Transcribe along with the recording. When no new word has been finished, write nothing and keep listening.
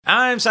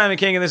I'm Simon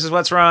King, and this is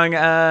What's Wrong.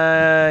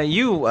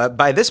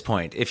 By this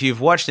point, if you've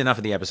watched enough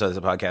of the episodes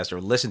of the podcast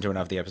or listened to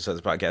enough of the episodes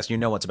of the podcast, you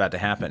know what's about to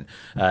happen.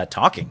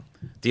 Talking.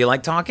 Do you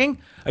like talking?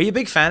 Are you a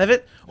big fan of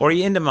it? Or are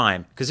you into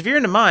mime? Because if you're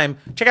into mime,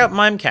 check out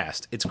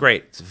Mimecast. It's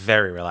great. It's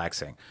very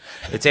relaxing.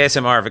 It's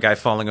ASMR of a guy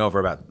falling over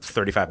about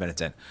 35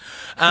 minutes in.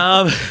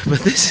 But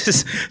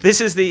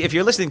this is the, if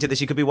you're listening to this,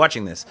 you could be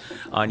watching this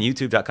on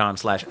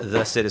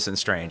youtube.com/The Citizen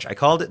Strange. I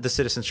called it The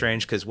Citizen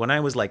Strange because when I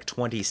was like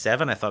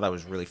 27, I thought that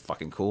was really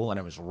fucking cool, and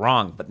I was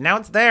wrong. But now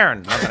it's there,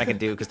 and nothing I can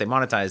do because they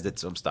monetized it,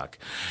 so I'm stuck.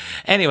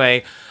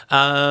 Anyway,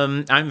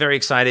 I'm very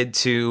excited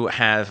to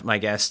have my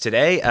guest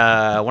today.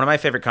 One of my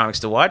favorite comics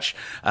to watch.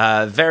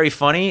 Very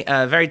funny,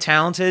 very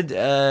talented.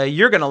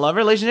 You're going to love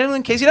her, ladies and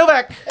gentlemen, Casey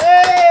Novak.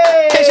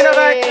 Hey! Casey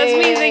Novak! That's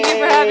me. Thank you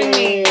for having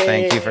me.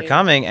 Thank you for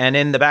coming. And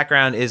in the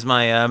background is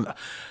my...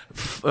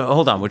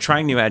 hold on, we're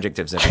trying new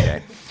adjectives every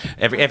day.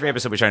 Every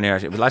episode we're trying new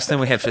adjectives. Last time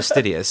we had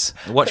fastidious.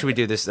 What should we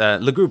do this?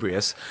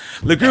 Lugubrious.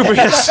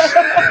 Lugubrious.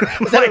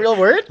 Is that a real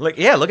word?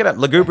 Yeah, look it up.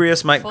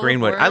 Lugubrious Mike Full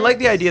Greenwood. words. I like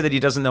the idea that he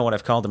doesn't know what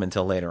I've called him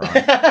until later on.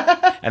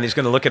 And he's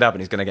going to look it up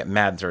and he's going to get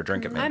mad and throw a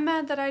drink at me. I'm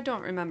mad that I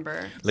don't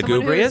remember.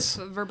 Lugubrious?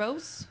 Someone who's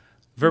verbose?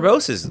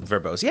 Verbose is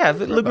verbose. Yeah,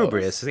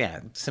 lugubrious. Yeah,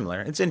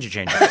 similar. It's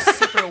interchangeable.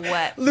 Super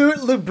wet.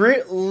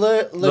 Lugubrious.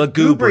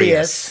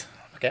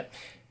 Okay.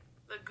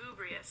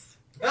 Lugubrious.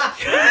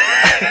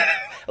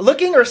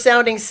 Looking or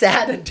sounding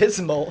sad and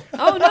dismal.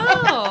 Oh,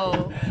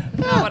 no.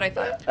 Not what I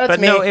thought. That's But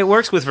me. no, it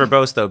works with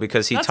verbose though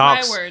because he That's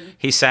talks. my word.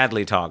 He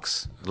sadly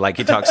talks. Like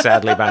he talks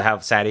sadly about how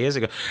sad he is.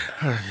 He goes,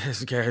 oh,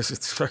 yes, guys,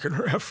 it's fucking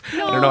rough. I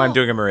don't know. I'm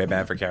doing a Maria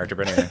Bamford character,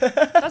 but anyway,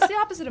 That's the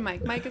opposite of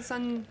Mike. Mike is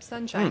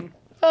sunshine.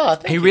 Oh,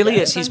 thank he you, really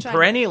guys. is. He's Sunshine.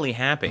 perennially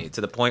happy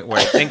to the point where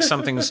I think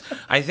something's.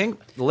 I think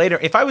later,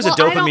 if I was Well, a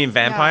I don't- dopamine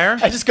vampire,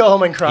 I just go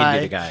home and he'd cry.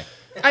 be the guy.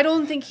 I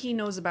don't think he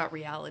knows about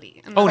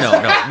reality. And Oh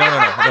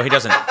that's- no, he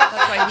doesn't.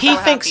 That's why he's He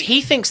so thinks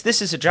happy.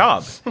 this is a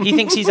job. He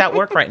thinks he's at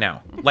work right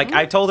now. Like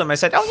I told him, I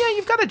said, "Oh yeah,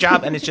 you've got a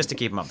job," and it's just to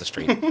keep him off the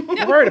street.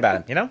 You're worried about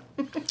him, you know?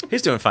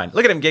 He's doing fine.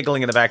 Look at him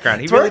giggling in the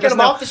background. He really Working doesn't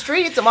him know. off the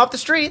streets. I'm off the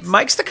streets.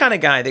 Mike's the kind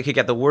of guy that could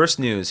get the worst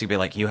news. He'd be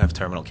like, "You have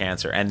terminal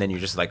cancer," and then you're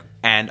just like,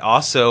 "And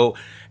also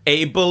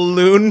a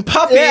balloon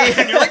puppy," Yeah.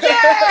 and you're like,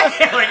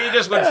 "Yeah!" Like you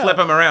just would flip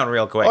him around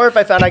real quick. Or if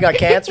I found I got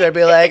cancer, I'd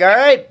be like, all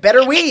right,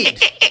 better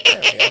weed.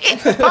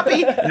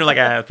 Puppy. And you're like,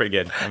 "Ah, that's pretty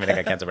good. I mean, I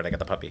got cancer, but I got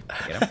the puppy."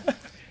 You know?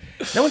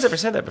 No one's ever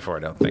said that before, I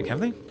don't think,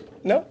 have they?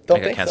 No, I don't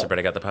got think cancer, so. but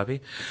I got the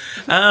puppy.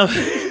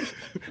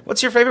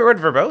 What's your favorite word,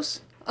 verbose?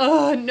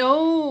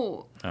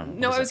 No. Oh,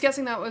 No, what is I was it?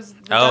 guessing that was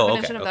the Oh, okay,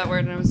 definition of that okay.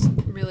 word, and I was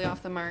really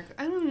off the mark.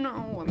 I don't know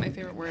what my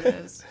favorite word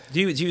is.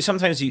 Do you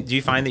sometimes do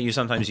you find that you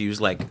sometimes use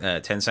like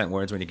 10-cent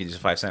words when you could use a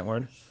 5-cent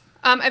word?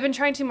 I've been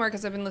trying to more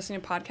because I've been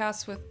listening to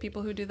podcasts with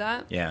people who do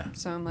that. Yeah.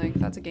 So I'm like,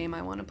 that's a game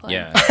I want to play.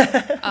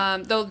 Yeah.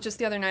 Though just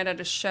the other night at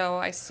a show,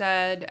 I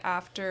said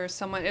after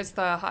someone, it's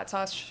the hot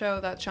sauce show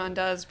that Sean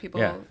does.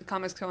 People, Yeah.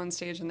 comics go on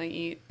stage and they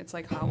eat. It's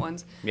like hot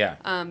ones. Yeah.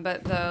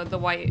 But the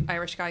white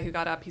Irish guy who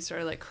got up, he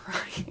started like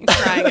crying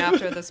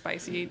after the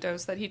spicy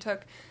dose that he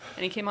took,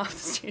 and he came off the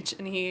stage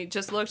and he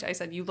just looked. I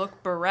said, "You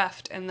look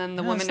bereft," and then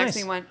the Oh, woman that's next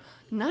nice. to me went,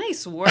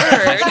 "Nice word."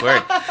 Nice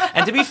word.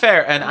 And to be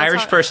fair, an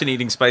Irish how- person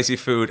eating spicy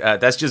food,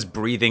 that's just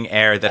breathing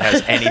air that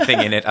has anything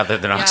in it other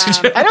than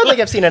oxygen. I don't think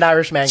I've seen an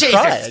Irish man cry. I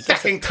guess-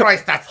 fucking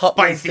Christ, that's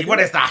spicy. What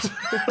is that?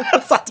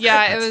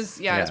 Yeah, it was.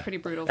 Yeah, it was pretty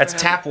brutal. That's for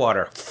him. tap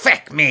water.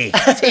 Feck me.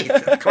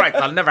 Jesus Christ,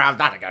 I'll never have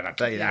that again. I'll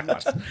tell you that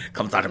much.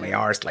 Comes out of my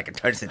arse like it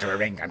turns into a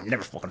ring. I'm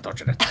never fucking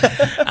touching it.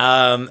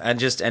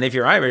 And if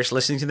you're Irish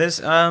listening to this,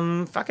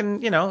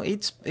 fucking,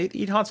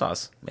 eat hot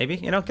sauce. Maybe,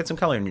 get some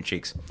color in your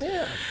cheeks.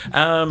 Yeah.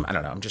 I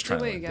don't know. I'm just trying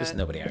what to. you There's got.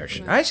 nobody Irish.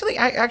 Yeah.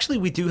 Actually,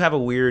 we do have a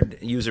weird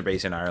user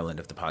base in Ireland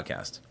of the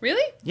podcast.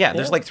 Really? Yeah,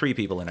 there's like 3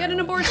 people in Get an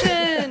Ireland.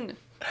 abortion.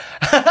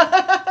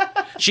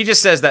 She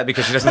just says that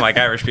because she doesn't like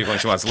Irish people and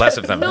she wants less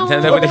of them. No,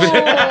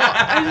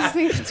 I just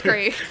think it's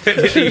great.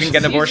 You can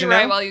get an abortion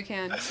right now? while you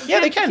can. Yeah,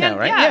 they can now,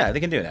 right? Yeah. Yeah,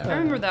 they can do it I now.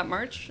 remember that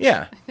march.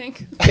 Yeah. I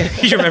think.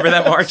 You remember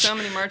that march? So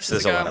many marches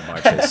There's ago. a lot of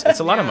marches. It's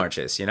a lot of Yeah.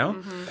 marches,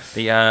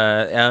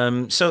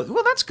 The so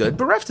well, that's good.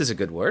 Bereft is a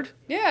good word.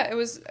 Yeah, it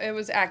was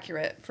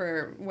accurate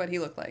for what he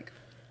looked like.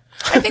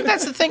 I think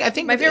that's the thing. I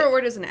think My favorite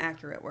word is an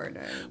accurate word.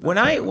 When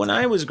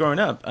I was growing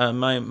up,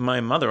 my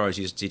mother always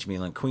used to teach me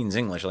like Queen's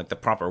English, like the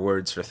proper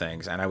words for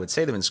things, and I would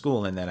say them in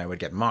school, and then I would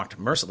get mocked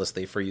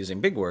mercilessly for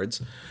using big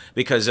words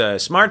because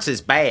smarts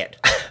is bad,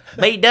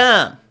 be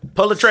dumb,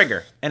 pull the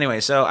trigger. Anyway,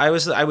 so I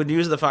would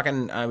use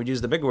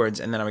the big words,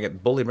 and then I would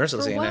get bullied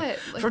mercilessly For what? and then-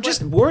 Like for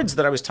just what? words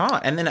that I was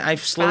taught, and then I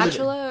slowly.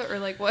 spatula or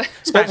like what?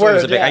 Spatula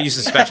was a word, big. yeah. I used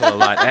the spatula a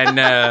lot, and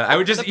I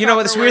would just, The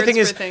this proper weird thing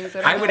words is, for things, I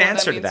don't I know would what that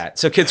answer to means. that.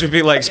 So kids would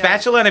be like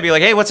spatula, and I'd be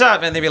like, "Hey, what's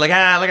up?" And they'd be like,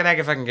 "Ah, look at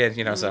that fucking kid,"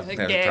 So Like that was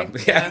a gay.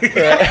 problem. Yeah.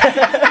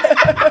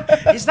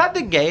 Is that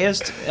the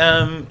gayest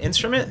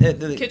instrument? The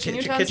Kitchen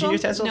kitchen utensil?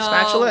 utensil? No.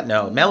 Spatula?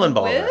 No, melon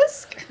ball.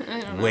 Whisk?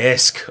 I don't know.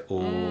 Whisk.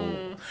 Ooh.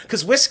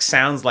 Because whisk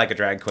sounds like a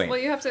drag queen. Well,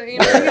 you have to. You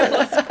gotta get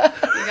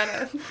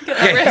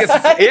that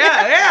wrist.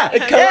 Yeah.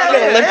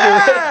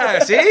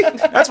 See?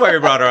 That's why we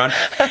brought her on.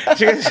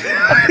 She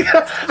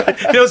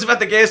knows about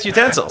the gayest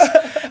utensils.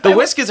 The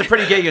whisk is a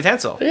pretty gay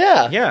utensil.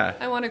 Yeah. Yeah.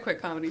 I want to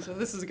quit comedy, so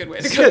this is a good way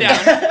to It's go good.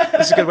 down.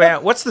 This is a good way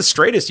out. What's the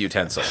straightest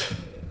utensil?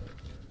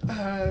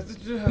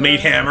 Meat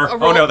hammer.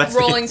 Oh no, that's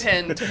rolling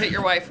pin to hit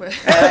your wife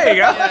with. There you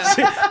go. Yeah.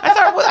 See,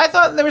 I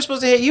thought they were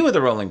supposed to hit you with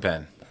a rolling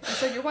pin. I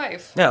said your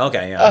wife. Yeah.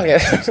 Okay. Yeah. Okay.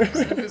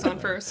 Who's on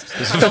first?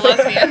 I'm a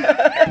lesbian.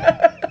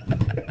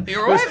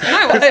 Your wife?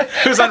 My wife.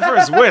 Who's on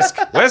first?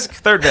 Whisk.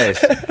 Third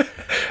base.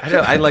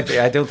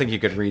 I don't think you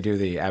could redo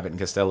the Abbott and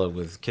Costello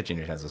with kitchen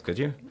utensils, could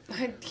you?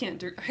 I can't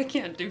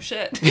do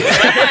shit.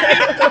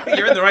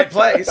 You're in the right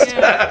place.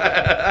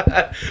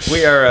 Yeah.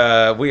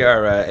 We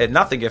are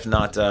nothing if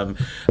not. I'm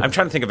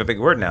trying to think of a big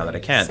word now that I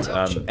can't.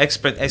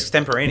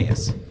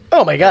 Extemporaneous.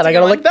 Oh my god, I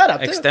gotta one. look that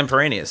up. Too.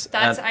 Extemporaneous.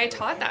 I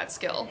taught that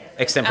skill.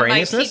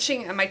 Extemporaneousness?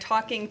 At my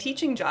talking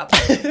teaching job,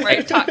 where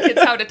I taught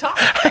kids how to talk.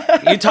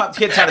 You taught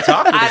kids how to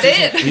talk? I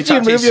did. You Did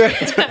you move your?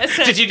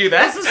 Did you do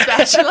that? This is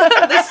spatula.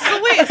 This is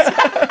a whisk.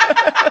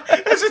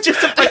 This is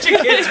just a bunch of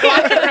kids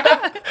walking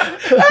around.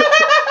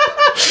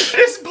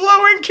 Just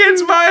blowing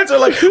kids' minds. Are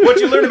like,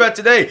 what'd you learn about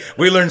today?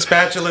 We learned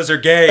spatulas are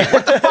gay.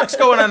 What the fuck's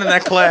going on in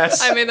that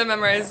class? I made them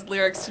memorize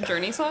lyrics to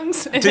Journey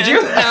songs. Did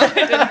you? No,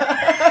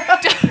 I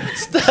didn't.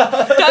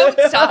 Don't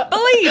stop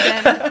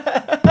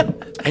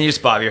believing. And you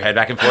just bob your head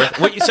back and forth.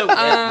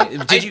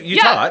 Did you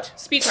taught?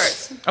 Speech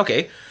arts.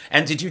 Okay.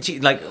 And did you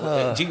teach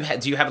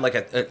do you have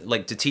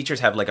like do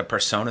teachers have like a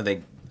persona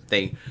they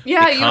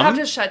Yeah, become? you have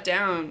to shut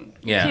down.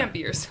 Yeah. You can't be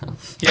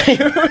yourself.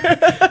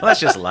 Well,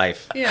 that's just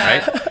life. Yeah,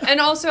 Right? and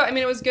also, I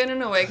mean, it was good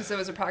in a way because it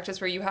was a practice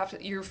where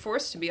you're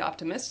forced to be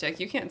optimistic.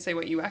 You can't say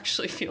what you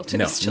actually feel to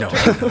these children.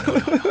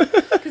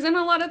 Because then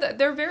a lot of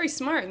they're very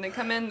smart and they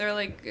come in, they're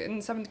like in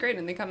 7th grade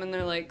and they come in,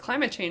 they're like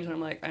climate change, and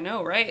I'm like, I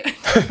know, right?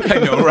 I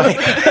know, right?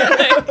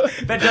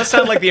 That does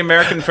sound like the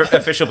American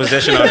official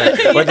position on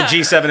it, or the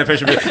G7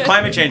 official position.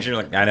 Climate change, and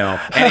you're like, I know.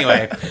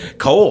 Anyway,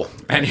 coal,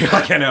 and you're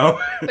like, I know.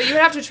 But you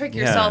would have to trick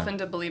yourself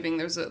into believing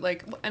there's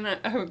and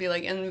I would be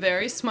like, and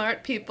very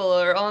smart people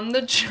are on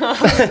the job.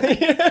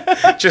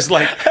 Just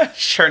like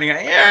churning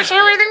out, yes,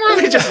 everything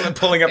will be just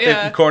pulling up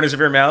the corners of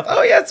your mouth.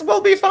 Oh, yes,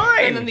 we'll be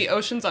fine. And then the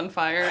ocean's on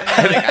fire. And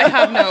I'm like, I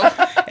have no.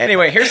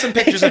 Anyway, here's some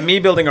pictures of me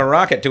building a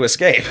rocket to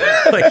escape.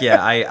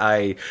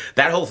 I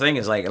that whole thing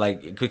is like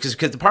because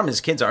the problem is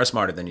kids are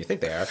smarter than you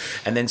think they are,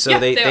 and then so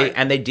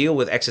they deal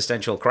with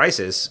existential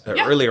crisis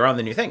earlier on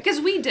than you think. Because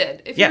we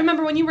did. If you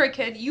remember when you were a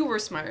kid, you were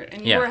smart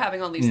and you were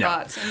having all these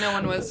thoughts, and no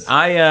one was.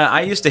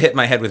 I used to hit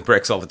my head with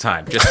bricks all the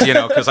time, just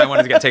because I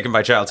wanted to get taken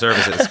by child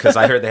services because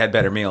I heard they had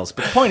better meals.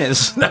 But the point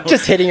is,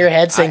 Just hitting your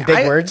head, saying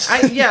big words.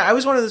 I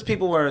was one of those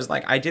people where I was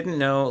like, I didn't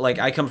know. Like,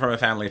 I come from a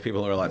family of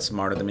people who are a lot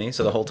smarter than me,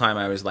 so the whole time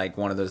I was like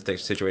one of those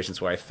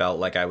situations where I felt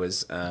like I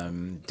was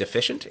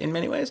deficient in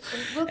many ways.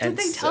 Well, did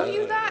they tell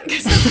you that?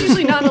 Because that's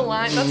usually not a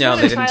line. That's no, not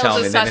they a didn't child's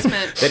tell me.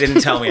 assessment. They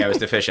didn't tell me I was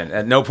deficient.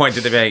 At no point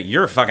did they say,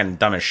 "You're fucking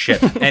dumb as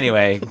shit."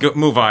 Anyway,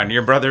 move on.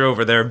 Your brother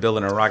over there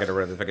building a rocket or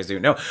whatever the fuck is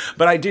doing. No,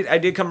 but I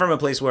did come from a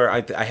place where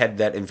I had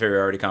that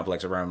inferiority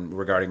complex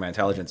regarding my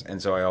intelligence,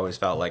 and so I always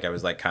felt like I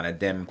was like kind of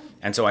dim,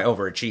 and so I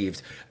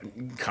overachieved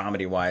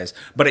comedy wise,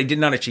 but I did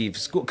not achieve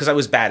school because I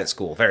was bad at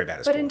school, very bad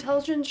at school. But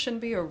intelligence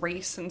shouldn't be a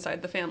race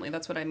inside the family.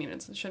 That's what I mean.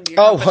 It shouldn't be.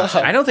 Oh, wow.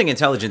 I don't think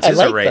intelligence is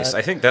like a race. that.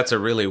 I think that's a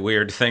really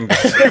weird thing to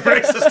be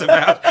racist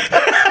about.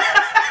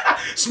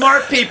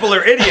 Smart people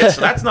are idiots.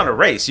 So that's not a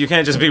race. You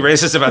can't just be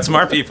racist about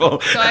smart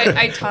people. So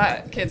I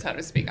taught kids how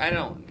to speak. I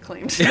don't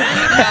claim to know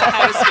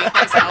how to speak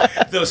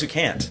myself. Those who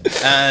can't.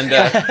 And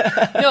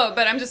No,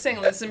 but I'm just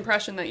saying this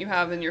impression that you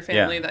have in your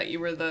family that you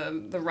were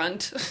the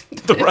runt.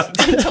 The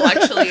runt.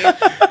 Intellectually.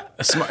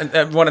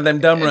 one of them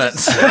dumb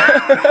runts.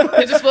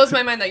 It just blows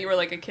my mind that you were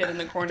like a kid in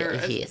the corner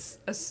Yes.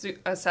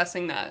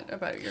 assessing that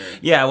about your...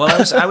 Yeah,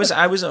 well, I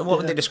was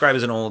what they describe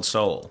as an old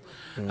soul.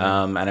 And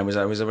I was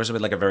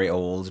like a very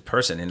old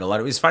person. In a lot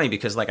of, it's funny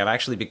because like I've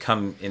actually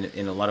become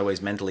in a lot of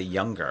ways mentally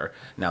younger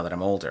now that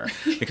I'm older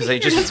because I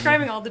You're just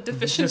describing all the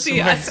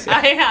deficiency I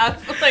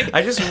have. Like,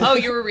 oh,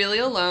 you were really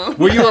alone.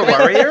 Were you a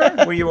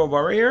worrier? Were you a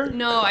worrier?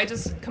 No, I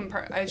just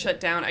I shut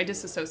down. I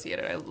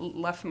disassociated. I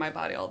left my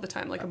body all the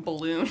time like a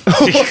balloon.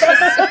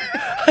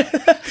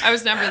 I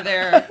was never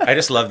there. I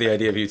just love the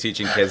idea of you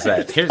teaching kids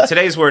that.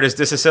 Today's word is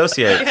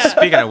disassociate. Yeah.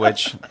 Speaking of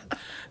which,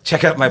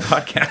 check out my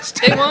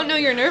podcast. They won't know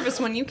you're nervous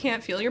when you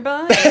can't feel your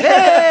body.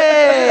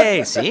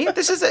 Hey, see,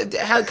 this is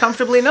how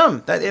comfortably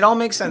numb. That it all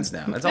makes sense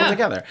now. It's all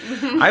together.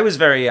 I was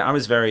very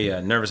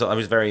nervous. I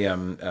was very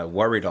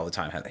worried all the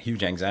time. Had a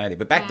huge anxiety.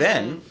 But back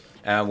then,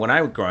 when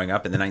I was growing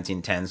up in the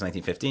 1910s,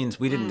 1915s,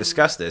 we didn't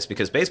discuss this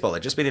because baseball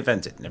had just been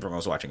invented and everyone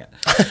was watching it.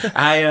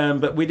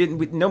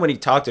 But nobody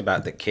talked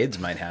about that kids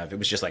might have. It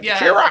was just like,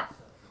 cheer up.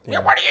 Yeah,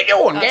 what are you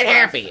doing? Get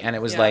happy. And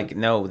it was like,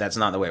 no, that's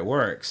not the way it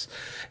works.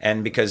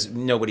 And because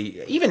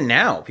nobody, even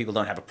now, people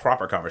don't have a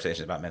proper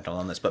conversation about mental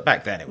illness. But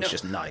back then, it was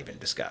just not even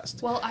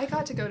discussed. Well, I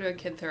got to go to a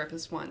kid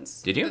therapist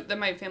once. Did you?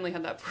 My family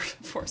had that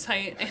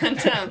foresight.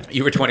 And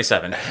you were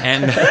 27.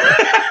 And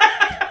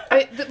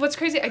What's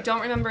crazy, I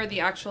don't remember the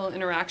actual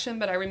interaction,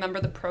 but I remember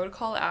the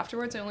protocol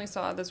afterwards. I only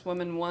saw this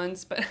woman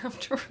once, but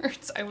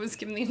afterwards I was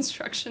given the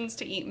instructions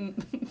to eat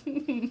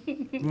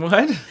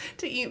What?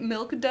 to eat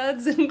Milk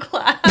Duds in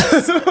class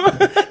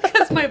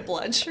because my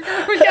blood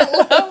sugar would get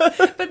low.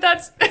 But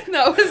that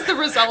was the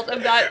result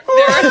of that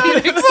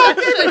therapeutic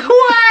session.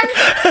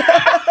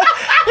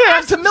 Here,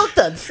 have some Milk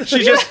Duds.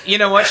 She just, you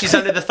know what? She's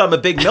under the thumb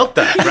of Big Milk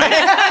Dud, right?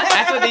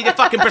 That's what they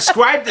fucking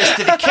prescribed this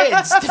to the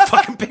kids. To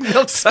fucking Big Milk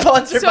Dud.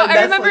 Sponsored So by I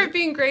Nestle. remember it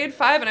being grade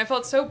 5, and I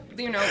felt so,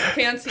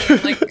 fancy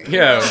and like,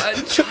 Yeah.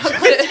 a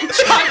chocolate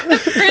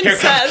Here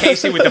princess. comes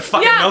Casey with the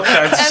fucking Milk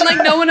Duds. And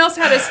like no one else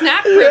had a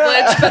snack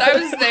privilege, but I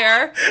was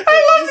there.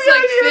 Just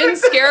like thin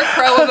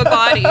scarecrow of a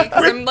body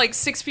because I'm like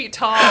 6 feet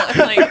tall and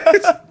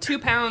like 2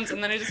 pounds,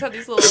 and then I just had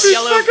these little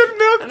yellow. fucking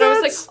Milk And I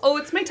was like, Duds. oh,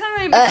 it's my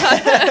time.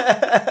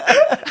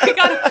 I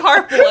got a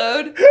carb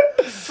load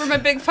for my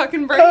big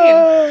fucking brain.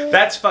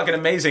 That's fucking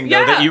amazing, though,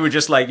 Yeah. that you were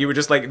just like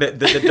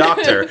the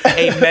doctor,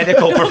 a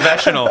medical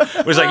professional,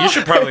 was like, you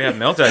should probably have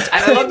Milk Duds.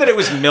 And I love that it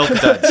was Milk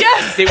Duds.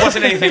 Yes. It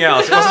wasn't anything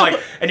else. It wasn't like,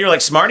 and you're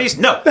like, Smarties?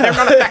 No, they're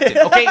not effective,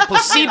 okay?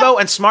 Placebo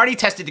and Smartie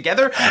tested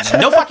together, there's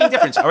no fucking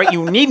difference, all right?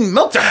 You need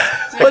Milk Duds.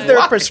 Was there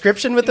a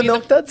prescription with the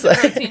Milk Duds?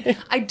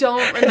 I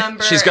don't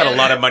remember. She's got a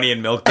lot of money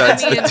in Milk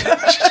Duds. I mean-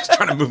 She's just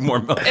trying to move more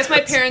milk. If my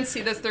parents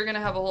see this, they're gonna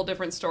have a whole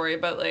different story.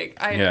 But like,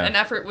 Yeah. an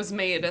effort was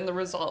made, and the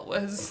result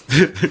was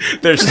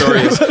Their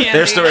story is, Candy.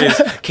 their story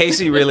is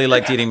Casey really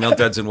liked eating Milk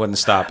Duds and wouldn't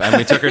stop, and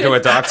we took her to a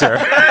doctor,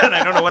 and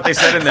I don't know what they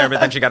said in there, but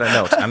then she got a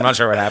note. I'm not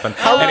sure what happened.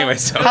 Anyway,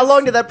 so How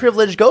long did that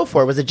privilege go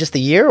for? Was it just a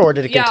year, or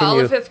did it yeah, all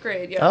continue? of 5th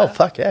grade. Yeah. Oh,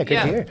 fuck yeah, good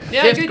yeah. year.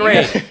 Yeah, fifth good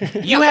grade.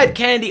 year. You had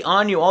candy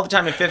on you all the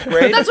time in 5th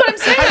grade. That's what I'm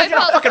saying. How I did you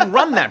not felt. fucking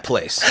run that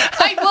place?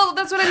 Well,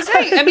 that's what I'm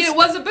saying. I mean, it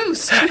was a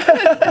boost.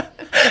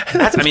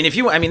 That's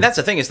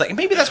the thing. It's like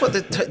maybe that's what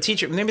the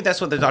teacher, maybe that's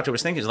what the doctor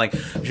was thinking. Is like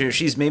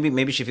she's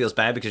maybe she feels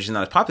bad because she's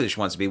not as popular as she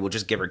wants to be. We'll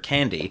just give her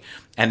candy,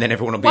 and then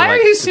everyone will be Why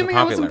like, are you super assuming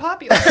I wasn't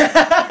popular.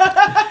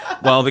 popular?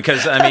 Well,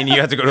 because you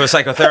have to go to a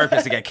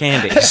psychotherapist to get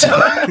candy. So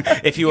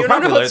if you were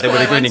don't know popular, what they would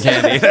have school I given you went to.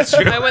 candy. That's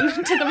true. I went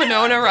to the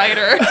Monona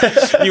Ryder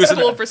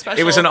School for Special.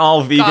 It was an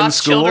all vegan goth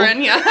school.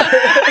 Children, yeah.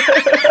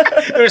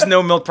 There's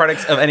no milk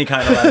products of any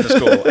kind allowed in the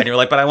school, and you're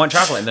like, but I want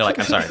chocolate, and they're like,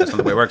 I'm sorry, that's not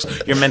the way it works.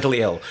 You're mentally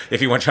ill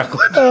if you want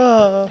chocolate.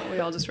 We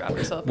all just wrapped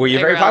ourselves. Were you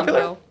very around, popular?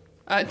 though.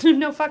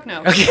 No, fuck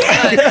no.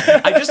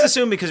 I just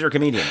assume because you're a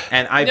comedian,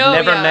 and I've No,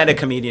 never yeah. met a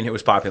comedian who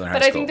was popular in high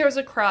But school. I think there's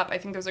a crop. I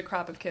think there's a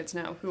crop of kids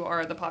now who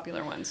are the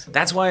popular ones.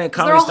 That's why They're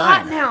comedy's all hot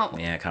dying. now.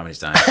 Yeah, comedy's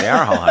dying. They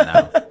are all hot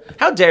now.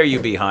 How dare you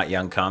be hot,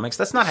 young comics?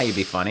 That's not how you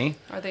be funny.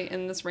 Are they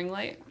in this ring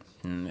light?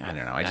 I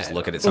don't know. I just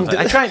look at it sometimes.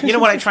 I try. You know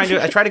what I try to do?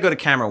 I try to go to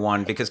camera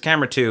 1 because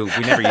camera 2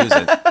 we never use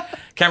it.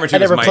 Camera 2 I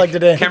never is Mike. plugged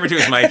it in. Camera 2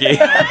 is Mikey.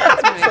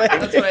 That's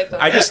what I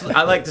thought.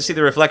 I like to see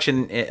the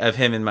reflection of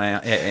him in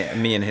my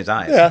me in his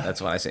eyes. Yeah. That's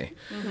what I see.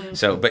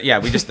 So, but yeah,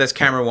 that's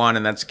camera 1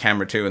 and that's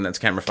camera 2 and that's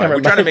camera 5. Camera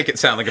We're trying to Mike. make it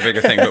sound like a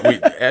bigger thing,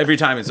 but every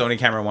time it's only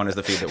camera 1 is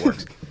the feed that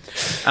works.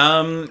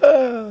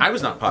 I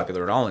was not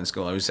popular at all in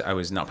school. I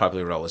was not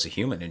popular at all as a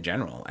human in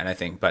general, and I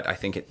think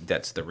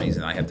that's the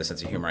reason I have the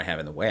sense of humor I have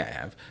in the way I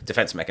have.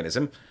 Defense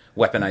mechanism: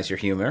 weaponize your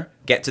humor,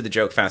 get to the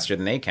joke faster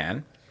than they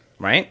can,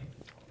 right?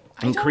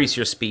 Increase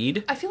your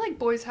speed. I feel like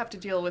boys have to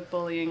deal with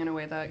bullying in a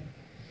way that,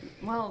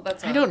 well,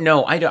 that's. I don't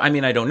know. I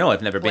don't know.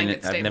 I've never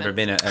Blanket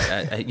been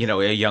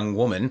a young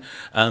woman,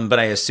 but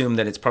I assume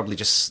that it's probably.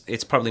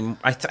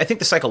 I think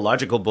the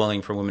psychological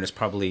bullying for women is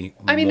probably.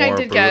 I mean, more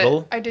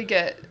brutal. I did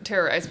get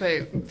terrorized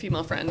by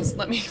female friends.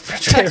 Let me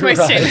retract my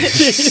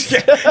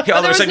statement. All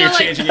of a was sudden no, you're like-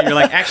 changing it. You're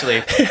like,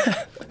 actually,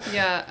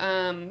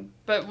 Yeah,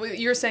 but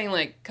you're saying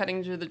like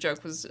cutting through the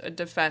joke was a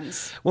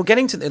defense. well,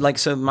 getting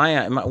to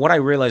my what I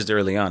realized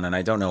early on, and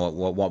I don't know at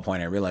what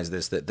point I realized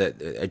this, that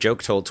a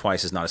joke told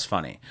twice is not as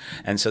funny,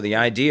 and so the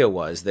idea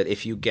was that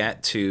if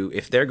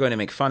they're going to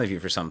make fun of you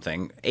for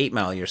something,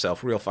 8-mile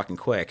yourself real fucking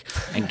quick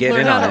and get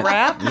Learn in how on to it.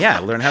 rap? Yeah,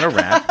 learn how to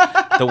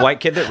rap. The white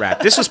kid that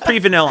rapped. This was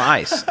pre-Vanilla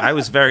Ice. I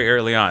was very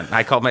early on.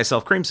 I called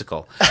myself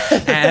Creamsicle,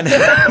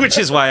 and which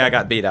is why I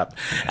got beat up.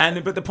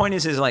 But the point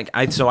is like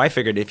I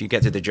figured if you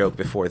get to the joke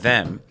before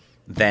them,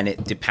 then it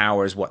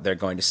depowers what they're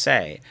going to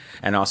say.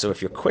 And also,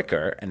 if you're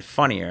quicker and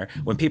funnier,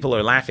 when people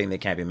are laughing, they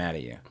can't be mad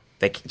at you.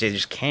 They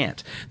just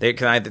can't. They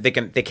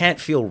can't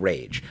feel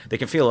rage. They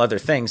can feel other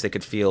things. They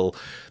could feel,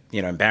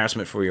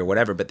 embarrassment for you or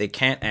whatever, but they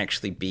can't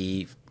actually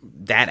be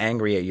that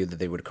angry at you that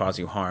they would cause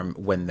you harm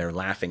when they're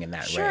laughing in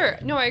that way. Sure.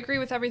 No, I agree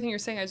with everything you're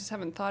saying. I just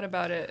haven't thought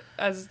about it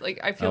as like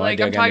I feel Oh, I like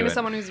dug I'm talking into to it.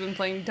 someone who's been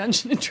playing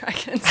Dungeons and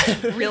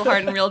Dragons real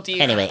hard and real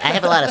deep. Anyway, I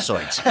have a lot of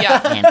swords.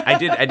 Yeah. And I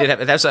did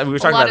have. That's we were A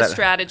talking lot about of that.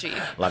 strategy.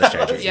 A lot of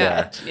strategy.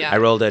 Yeah, yeah. I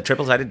rolled a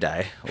triple-sided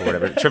die or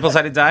whatever.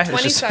 Triple-sided die.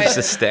 It's just 20-sided.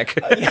 a stick.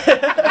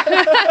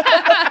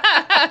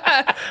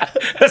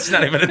 That's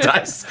not even a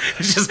dice.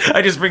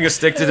 I just bring a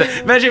stick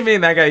to. Imagine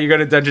being that guy. You go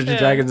to Dungeons and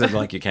Dragons and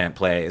like you can't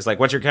play. It's like,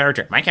 what's your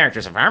character? My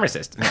character's a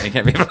pharmacist. You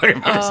can't be a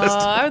fucking pharmacist.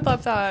 I would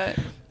love that.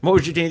 What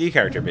would your D&D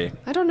character be?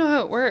 I don't know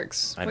how it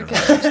works. I don't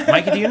Like, know.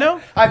 Mikey, do you know?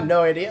 I have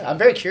no idea. I'm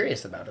very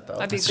curious about it though.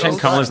 I'd be Shane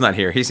ghost. Colin's not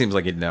here. He seems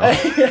like he'd know.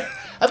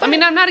 I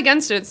mean, I'm not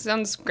against it. It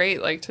sounds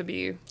great, like, to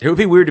be... It would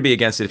be weird to be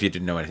against it if you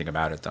didn't know anything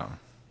about it, though.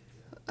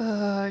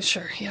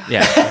 Sure, yeah.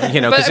 Yeah, you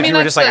know, But, because I if mean, you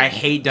were that's just like, the- I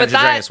hate but Dungeons and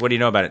that- Dragons, what do you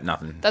know about it?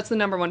 Nothing. That's the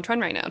number one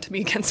trend right now, to be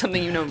against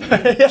something you know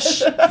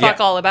fuck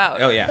all about.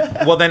 Oh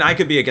yeah. Well, then I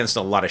could be against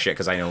a lot of shit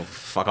because I know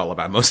fuck all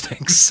about most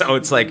things. So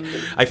it's like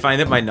I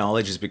find that my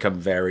knowledge has become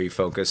very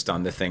focused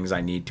on the things I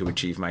need to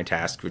achieve my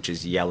task, which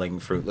is yelling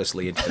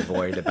fruitlessly into the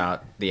void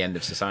about the end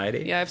of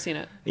society. Yeah, I've seen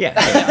it.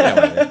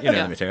 Yeah, you know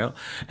Yeah. the material.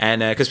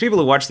 And because people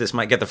who watch this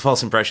might get the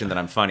false impression that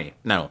I'm funny.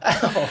 No.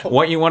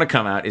 What you want to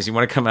come out is you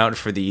want to come out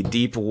for the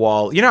deep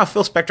wall. You know how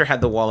Phil Spector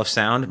had the wall of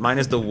sound? Mine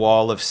is the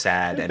wall of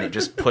sad, and it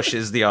just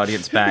pushes the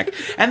audience back.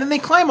 And then they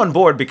climb on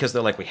board because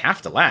they're like, we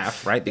have to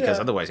laugh, right? Because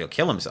otherwise he'll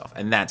kill himself.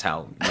 And that's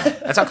how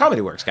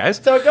comedy works, guys.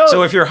 That's how it goes.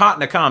 So if you're hot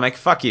in a comic,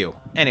 fuck you.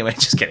 Anyway,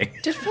 just kidding.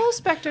 Did Phil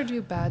Spector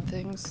do bad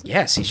things?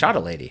 Yes, he shot a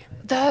lady.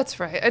 That's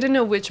right. I didn't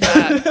know which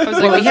bad. I was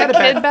like, Well, was he had it a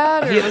kid bad-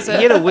 bad, or He was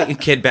had it... a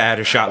kid bad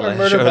or shot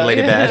murder a bad.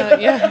 lady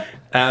bad. Yeah.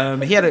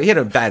 He had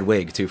a bad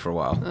wig too for a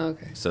while.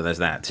 Okay. So there's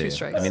that too.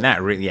 strikes. I mean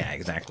that really, yeah,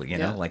 exactly. You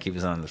know, Yeah. like he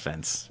was on the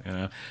fence. You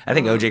know, I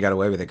think OJ got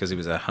away with it because he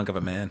was a hunk of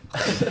a man.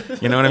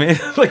 You know what I mean?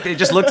 Like they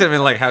just looked at him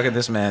and like, how could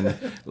this man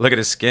look at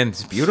his skin?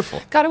 It's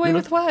beautiful. Got away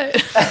with what?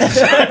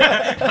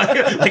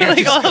 Like,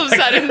 Like all of a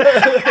sudden. I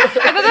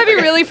thought that'd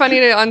be really funny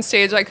to on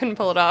stage. I couldn't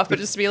pull it off, but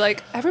just to be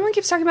like, everyone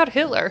keeps talking about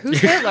Hitler. Who's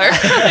Hitler?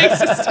 Like, it's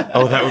just,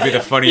 oh, that would be the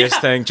funniest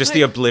thing. Just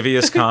the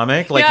oblivious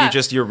comic, like Yeah. you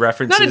just your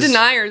references. not a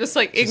denier, just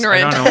like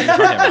ignorant. I don't know what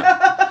you're talking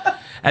about.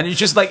 And you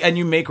just like, and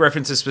you make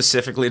references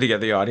specifically to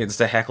get the audience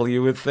to heckle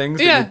you with things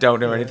that Yeah. you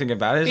don't know anything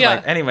about. It's Yeah.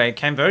 like, anyway,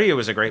 Cambodia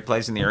was a great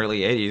place in the early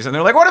 80s. And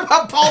they're like, what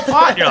about Pol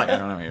Pot? And you're like, I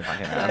don't know what you're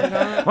talking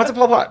about. What's a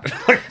Pol Pot?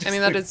 I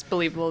mean, that is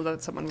believable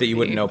that someone would you be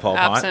wouldn't know Pol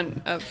Pot?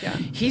 absent of, yeah.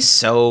 He's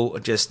so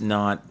just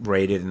not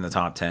rated in the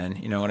top 10.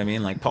 You know what I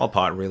mean? Like, Pol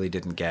Pot really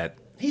didn't get.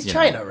 He's you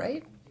China, know,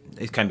 right?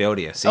 It's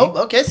Cambodia. See? Oh,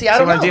 okay. See, I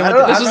don't what I'm know. dealing I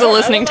don't with? know. This was I don't a know.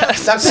 listening I don't know.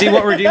 test. That's- See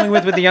what we're dealing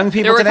with the young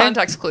people There were today?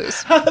 context clues.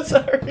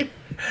 Sorry.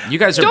 You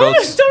guys are Don't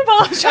both.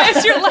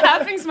 apologize. You're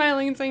laughing,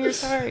 smiling, and saying you're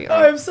sorry. Oh,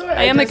 I'm sorry.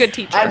 I am a good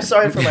teacher. I'm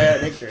sorry for my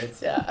own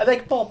ignorance. Yeah, I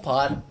like Pol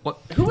Pot. What?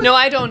 No,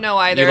 I don't know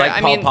either. You like I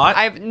Pol mean, Pot?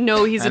 I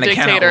know he's a And I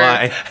cannot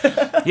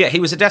dictator. lie. Yeah,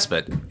 he was a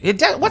despot.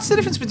 What's the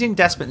difference between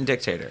despot and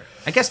dictator?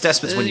 I guess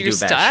despot's when you Your do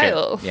bad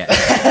style. shit. Yeah.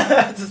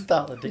 That's a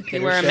style of You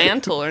dictatorship. wear a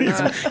mantle or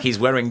not? He's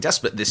wearing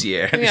despot this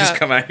year. And you Yeah. just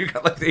come out. You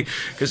got like the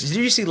because did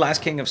you see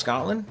Last King of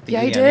Scotland? The Yeah,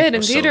 I Ian did, McKellen?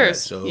 in So theaters. good,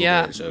 so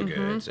Yeah. good, so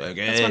good, so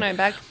good. That's when I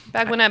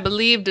back when I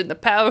believed in the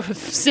power of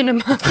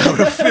cinema.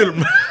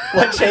 film.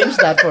 What changed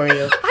that for you? I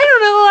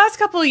don't know. The last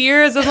couple of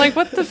years, I'm like,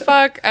 what the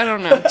fuck? I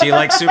don't know. Do you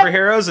like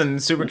superheroes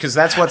and super? Because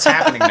that's what's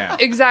happening now.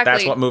 Exactly.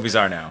 That's what movies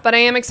are now. But I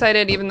am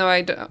excited, even though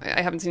I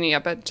haven't seen it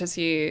yet, but to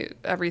see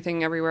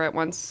Everything Everywhere at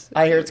Once.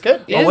 I hear it's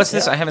good. Oh, what's is?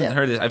 this? I haven't Yeah.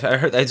 heard this. I've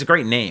heard it's a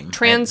great name.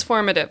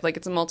 Transformative, like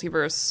it's a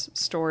multiverse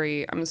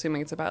story. I'm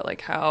assuming it's about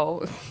like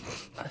how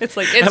it's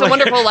like it's a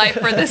wonderful life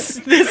for this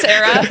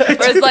era.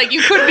 Whereas like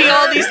you could be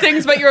all these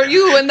things, but you're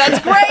you, and that's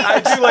great. I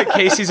do like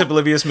Casey's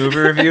oblivious movie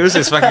reviews.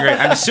 It's fucking great.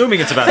 I'm assuming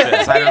it's about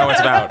this. I don't know what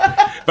it's about,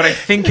 but I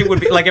think it would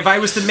be like if I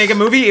was to make a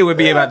movie, it would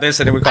be about this,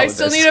 and it would call I it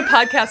still this. need a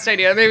podcast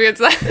idea. Maybe it's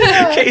that.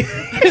 Okay.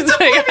 It's like,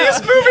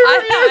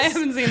 I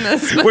haven't seen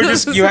this. but We're this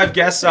just is- you have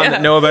guests on Yeah.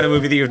 that know about a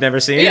movie that you've never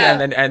seen, Yeah.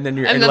 and then you're And and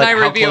then you're like, I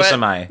how review close it.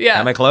 am I? Yeah.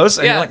 Am I close?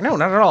 And Yeah. you're like, no,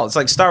 not at all. It's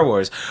like Star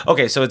Wars.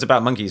 Okay, so it's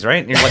about monkeys, right?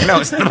 And you're like, no,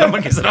 it's not about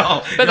monkeys at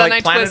all. But then like,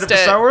 I Planet twist of the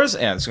it. Star Wars.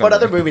 Yeah. It's What gonna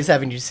other be- movies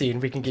haven't you seen?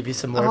 We can give you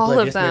some more All of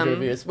oblivious movie them.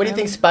 reviews. What do you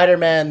think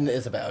Spider-Man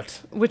is about?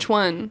 Which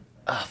one?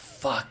 Oh,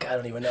 fuck. I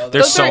don't even know.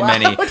 There's Those so are-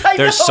 many. I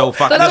There's know. so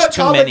fucking. I'm There's a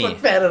too comic many. book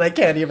fan and I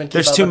can't even keep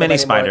There's up too with many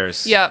them anymore.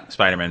 spiders. Yeah.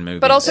 Spider-Man movies.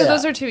 But also Yeah.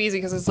 those are too easy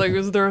because it's like,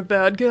 is there a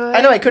bad guy?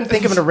 I know. I couldn't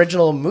think of an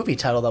original movie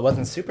title that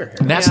wasn't superhero.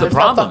 That's Yeah. the There's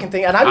problem. That fucking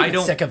thing, and I'm I even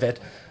don't- sick of it.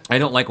 I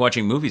don't like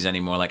watching movies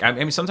anymore. Like I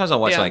mean, sometimes I'll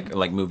watch Yeah.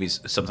 like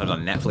movies. Sometimes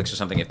on Netflix or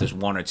something. If there's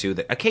one or two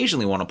that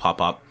occasionally want to pop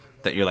up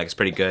that you're like it's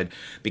pretty good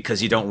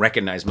because you don't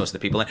recognize most of the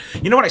people. And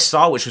you know what I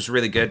saw, which was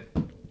really good.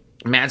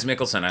 Mads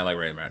Mikkelsen, I like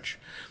very much.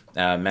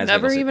 Mads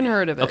Never Mikkelsen. even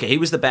heard of it. Okay, he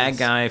was the bad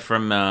guy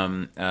from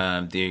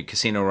the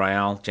Casino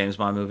Royale James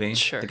Bond movie.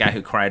 Sure. The guy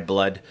who cried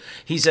blood.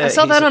 I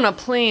saw that on a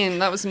plane.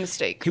 That was a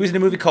mistake. He was in a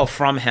movie called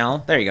From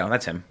Hell. There you go.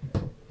 That's him.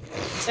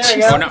 There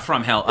you go. Or not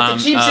From Hell. a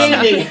cheap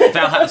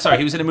CD. Sorry,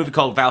 he was in a movie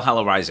called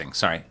Valhalla Rising.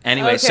 Sorry.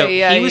 Anyway, Okay, so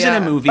yeah, he was in yeah.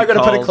 a movie I'm gonna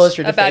called... put it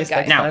closer to A bad face guy.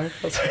 next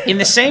Now, time. in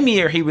the same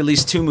year, he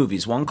released two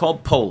movies, one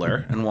called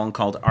Polar and one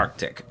called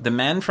Arctic. The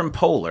Man from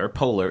Polar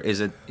is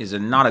a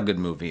not a good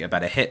movie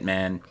about a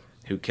hitman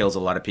who kills a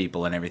lot of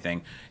people and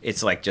everything.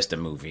 It's like just a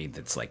movie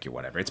that's like your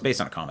whatever. It's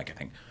based on a comic, I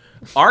think.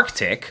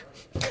 Arctic,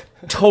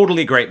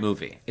 totally great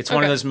movie. It's one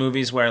of Okay. those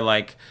movies where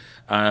like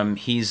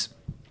he's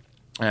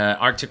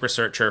Arctic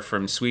researcher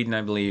from Sweden,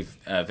 I believe,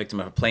 victim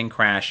of a plane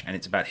crash, and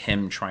it's about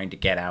him trying to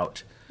get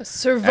out. A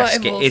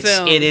survival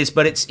film. It is,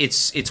 but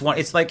it's one.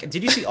 It's like,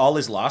 did you see All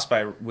Is Lost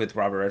with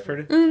Robert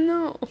Redford?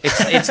 No.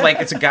 It's like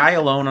it's a guy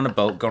alone on a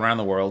boat going around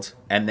the world,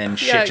 and then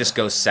shit Yeah, just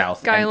goes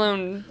south. Guy and-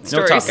 alone No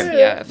stories. talking.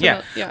 Yeah.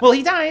 Yeah. Yeah. Well,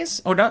 he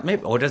dies. Or not?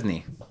 Maybe. Or doesn't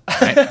he?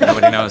 Right?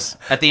 Nobody knows.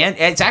 At the end,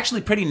 it's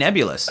actually pretty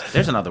nebulous.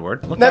 There's another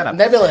word. Look that up.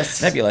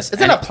 Nebulous. Nebulous. Is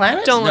that a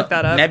planet? Don't look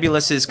that up.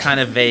 Nebulous is kind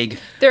of vague.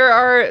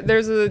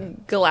 There's a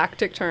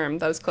galactic term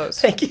that was close.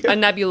 Thank you. A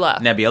nebula.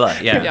 Nebula,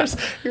 yeah. Yeah.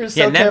 You're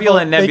so Nebula careful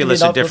and making me nebulous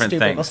not are feel different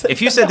stupid. things.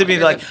 If you said to me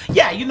like,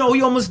 yeah,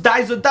 he almost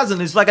dies a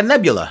dozen, it's like a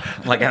nebula.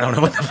 Like, I don't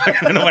know what the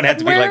fuck, I don't know what it had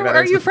to be Where like that.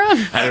 are you from?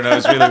 I don't know,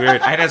 it's really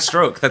weird. I had a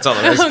stroke, that's all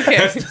it is. Okay.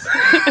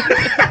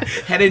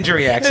 Head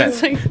injury accent.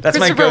 It's like That's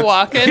my Christopher go.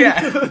 Walken.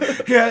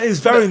 Yeah, It's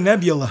very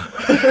nebula.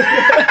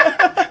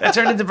 that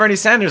turned into Bernie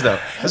Sanders though.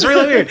 It's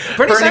really weird.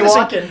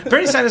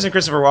 Bernie Sanders and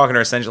Christopher Walken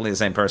are essentially the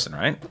same person,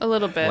 right? A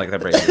little bit. Like they're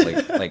basically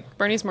like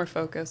Bernie's more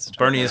focused.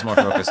 Bernie is more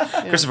focused.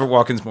 Christopher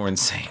Walken's more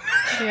insane.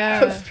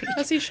 Yeah,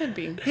 as he should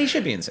be. He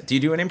should be insane. Do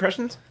you do any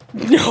impressions?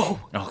 No.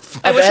 Oh,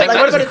 I wish I Like, could.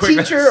 what about a quick-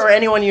 teacher or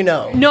anyone you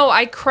know? No,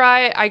 I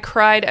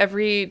cried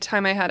every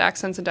time I had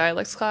accents and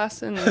dialects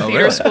class in theater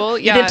really? school.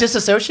 You Yeah. didn't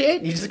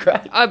disassociate? You just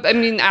cried? I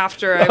mean,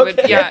 after I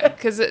would, yeah,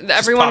 because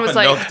everyone was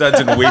popping like, milk duds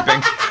and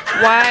weeping.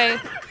 why?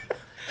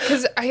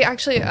 Because I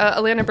actually,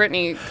 Alana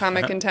Brittany,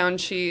 comic in town,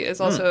 she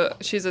is also,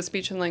 she's a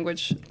speech and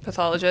language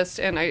pathologist,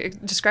 and I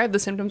described the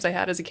symptoms I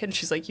had as a kid.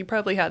 She's like, you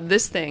probably had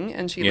this thing,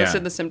 and she Yeah.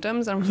 listed the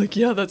symptoms, and I'm like,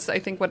 yeah, that's, I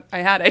think, what I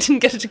had. I didn't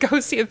get to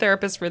go see a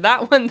therapist for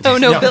that one, though.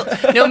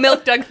 No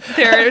milk dug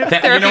therapy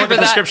You know what for the that.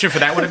 prescription for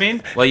that would have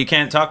been? Well, you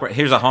can't talk right.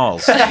 Here's a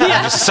Halls.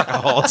 Just suck a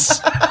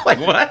Halls. Like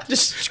what?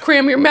 Just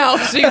cram your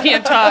mouth so you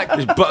can't talk.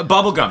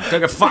 Bubble gum.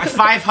 Take a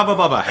five hubba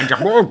bubba.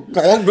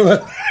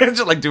 And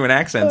just like doing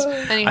accents.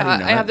 Anyhow, didn't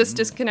know I have that. this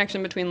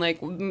disconnection between like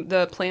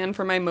the plan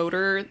for my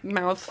motor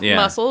mouth Yeah.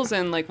 muscles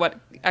and like what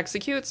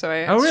executes. So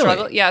I Oh, really?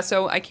 struggle. Yeah,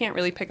 so I can't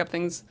really pick up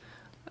things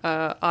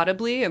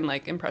audibly, and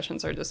like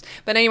impressions are just.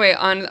 But anyway,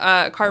 on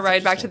a car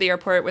ride back to the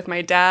airport with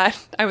my dad,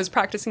 I was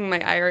practicing my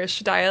Irish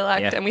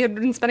dialect, Yeah. and we had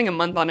been spending a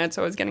month on it,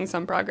 so I was getting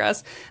some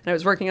progress. And I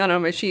was working on it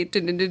on my sheet,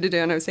 and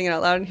I was singing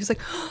out loud, and he's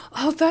like,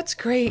 "Oh, that's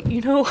great."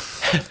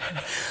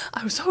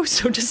 I was always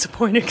so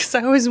disappointed because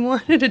I always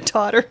wanted a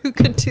daughter who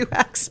could do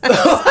accents.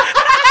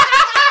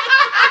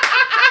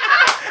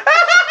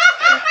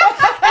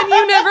 And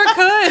you never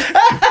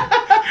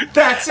could.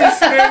 That's his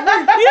thing.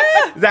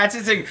 Yeah. That's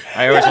his thing.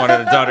 I always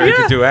wanted a daughter who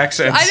could do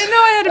accents. I didn't know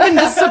I had been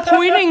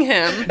disappointing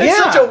him. It's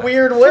such a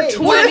weird way.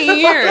 20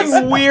 years.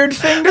 Weird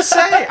thing to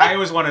say. I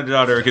always wanted a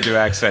daughter who could do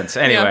accents.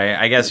 Anyway,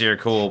 I guess you're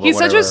cool. But He's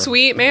such a whatever.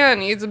 sweet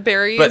man. He's a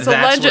Barry. But He's a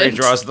that's legend. where he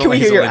draws the Can we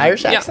he's hear a your legend.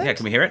 Irish accent? Yeah,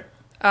 can we hear it?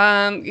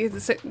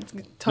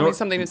 Tell me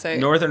something to say.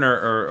 Northern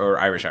or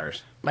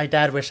Irish? My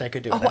dad wished I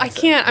could do it. Oh, I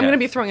can't. I'm Yeah. going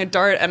to be throwing a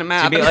dart at a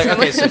map. Be like,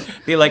 okay, so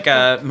be like,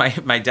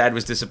 my dad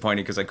was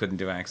disappointed because I couldn't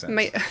do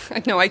accents.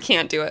 No, I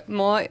can't do it.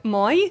 My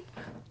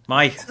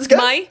My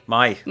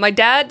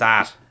dad.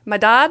 dad My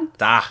dad.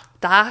 da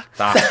Da.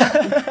 da.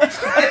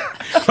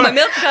 My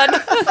milk dad.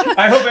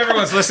 I hope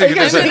everyone's listening to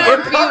this. I'm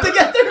going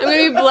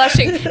to be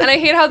blushing. And I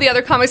hate how the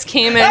other comics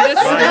came in. This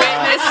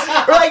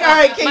witness We're like, all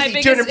right, my Casey,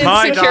 biggest turn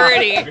My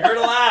insecurity. You're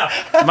to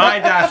laugh. My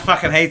dad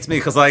fucking hates me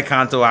because I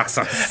can't do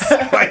accents.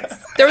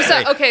 There was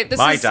that. Okay,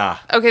 My da.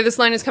 this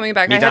line is coming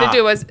back. Me I had da. to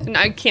do was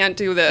I can't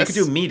do this. You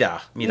could do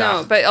mida.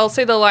 No, but I'll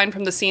say the line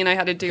from the scene I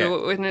had to do,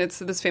 Okay. and it's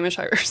this famous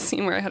Irish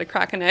scene where I had to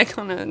crack an egg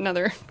on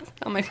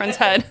my friend's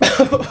head.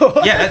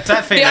 Yeah, that's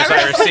that famous The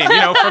Irish- Irish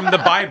scene, from the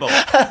Bible.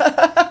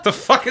 The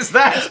fuck is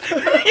that?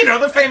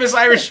 The famous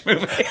Irish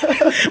movie.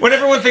 When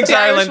everyone thinks The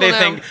Irish Ireland, they will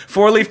think know.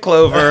 4-leaf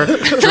clover,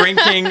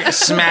 drinking,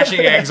 smashing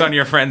eggs on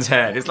your friend's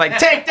head. It's like,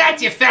 take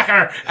that, you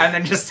fecker! And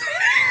then just...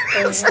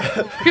 Here's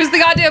the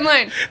goddamn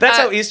line. That's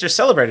how Easter's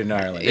celebrated in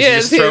Ireland. You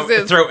yes, just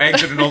yes. throw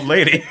eggs at an old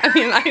lady. I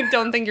mean, I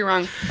don't think you're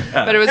wrong,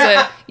 Oh. but it was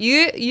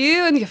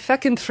you and your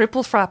fucking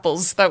triple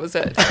frapples. That was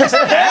it.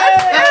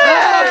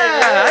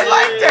 I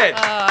liked it.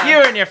 You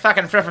and your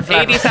fucking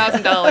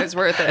 $80,000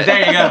 worth it. There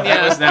you go.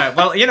 Yeah. That was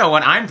well, you know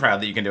what? I'm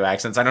proud that you can do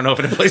accents. I don't know if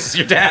it pleases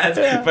your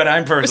dad, but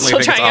I'm personally Still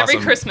think trying it's awesome.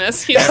 every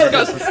Christmas. He just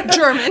goes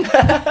German, and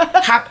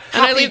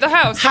I leave the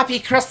house. Happy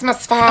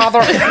Christmas,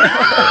 Father.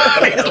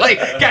 He's like,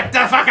 get the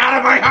fuck out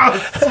of my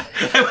house.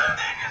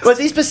 Was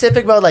he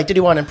specific about, like, did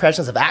he want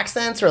impressions of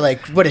accents, or,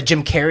 like, what did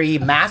Jim Carrey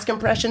mask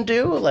impression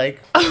do?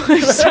 Like,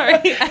 I'm sorry.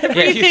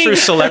 Everything he threw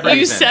celebrities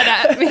you in. said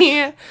at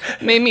me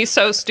made me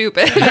so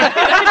stupid.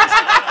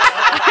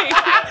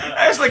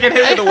 I was like, it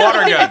hit with a water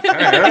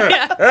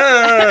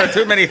gun.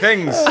 Too many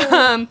things.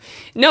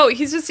 No,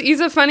 he's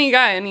a funny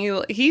guy, and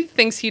he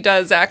thinks he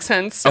does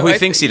accents. So Oh, he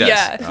thinks he does?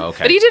 Yeah. Oh,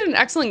 okay. But he did an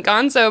excellent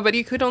Gonzo, but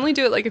he could only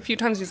do it like a few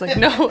times. He's like,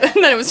 no, and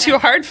then it was too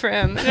hard for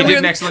him. He did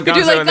an excellent we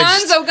do Gonzo, like and then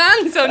just-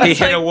 Gonzo. And He it's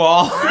hit a like,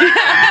 wall.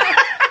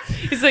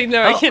 he's like,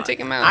 no, I can't take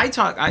him out. I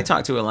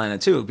talked to Alana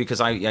too, because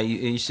I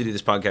used to do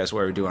this podcast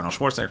where we do Arnold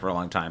Schwarzenegger for a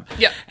long time.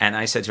 Yeah. And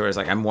I said to her, I was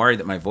like, I'm worried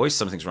that my voice,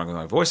 something's wrong with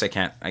my voice. I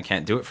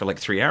can't do it for like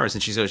 3 hours.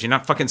 And she goes, you're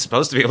not fucking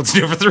supposed to be able to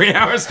do it for 3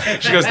 hours.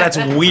 She goes, that's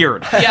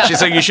weird. Yeah.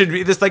 She's like, you should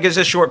be this, like, it's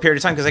a short period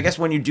of time, because I guess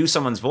when you do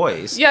someone's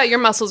voice. yeah, your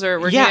muscles are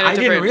working. Yeah, at a I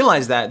didn't different-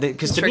 realize that,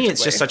 because to me it's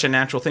restricted just way. such a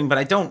natural thing. But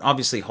I don't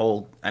obviously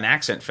hold an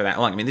accent for that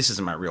long. I mean, this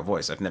isn't my real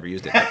voice. I've never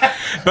used it,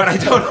 but I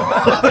don't.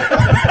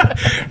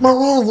 My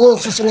real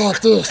voice is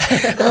like this.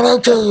 And I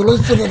tell you,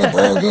 listen to the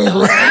bad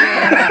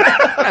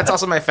That's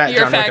also my fat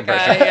Your John fat Wick guy,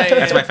 impression. yeah, yeah,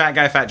 That's yeah. my fat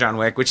guy, Fat John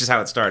Wick, which is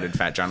how it started,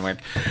 Fat John Wick.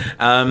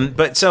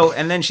 But so,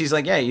 and then she's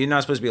like, yeah, you're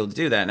not supposed to be able to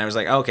do that. And I was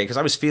like, oh, okay, because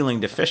I was feeling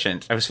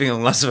deficient. I was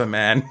feeling less of a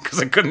man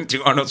because I couldn't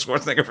do Arnold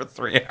Schwarzenegger for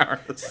 3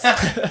 hours.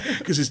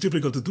 Because it's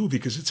difficult to do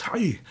because it's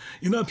high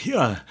and up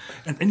here,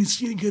 and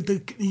it's, you got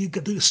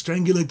to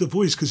strangulate the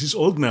voice because it's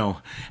old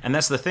now. And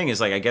that's the thing is,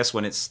 like, I guess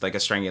when it's like a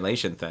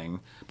strangulation thing,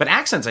 but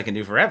accents I can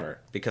do forever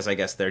because I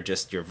guess they're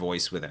just your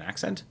voice with an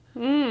accent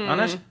on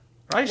it,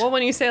 right? Well,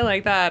 when you say it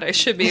like that, I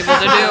should be able to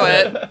do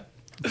it.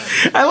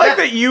 I like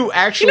that you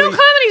actually. You know,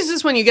 comedy's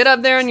just when you get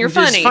up there and you're It's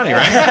just funny. funny,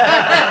 right?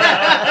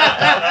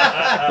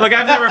 Look,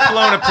 I've never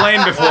flown a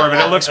plane before,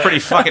 but it looks pretty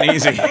fucking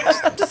easy.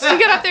 Just you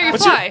get up there, you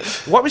What's fly.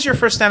 What was your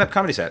first stand-up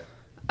comedy set?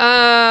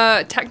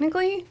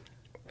 Technically,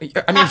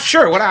 I mean,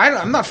 sure.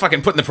 I'm not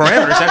fucking putting the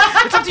parameters.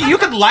 It's up to you. You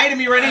could lie to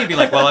me right now and be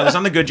like, well, I was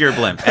on the Goodyear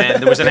blimp,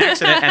 and there was an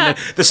accident, and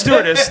the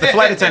stewardess, the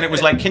flight attendant,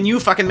 was like, can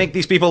you fucking make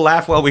these people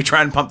laugh while we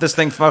try and pump this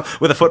thing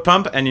with a foot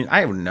pump? And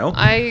I wouldn't know.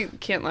 I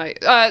can't lie.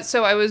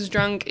 So I was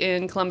drunk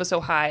in Columbus,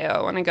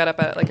 Ohio, and I got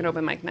up at like an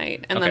open mic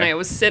night, and then Okay. I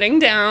was sitting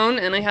down,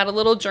 and I had a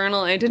little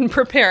journal. I didn't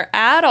prepare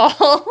at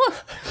all,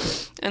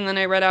 and then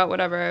I read out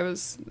whatever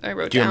I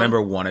wrote. Do you down.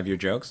 remember one of your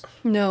jokes?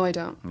 No, I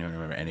don't. You don't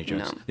remember any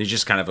jokes? No. You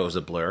just kind of, it was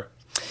a blur.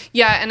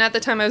 Yeah, and at the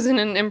time I was in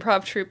an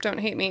improv troupe. Don't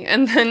hate me.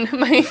 And then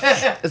my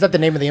Is that the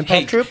name of the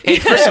improv troupe? Hey,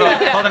 first of all,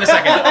 hold on a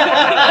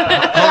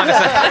second.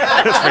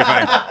 That's pretty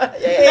funny.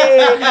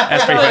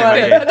 That's pretty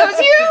funny, Mikey. that was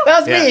you. That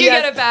was Yeah. me. You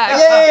yes. get it back.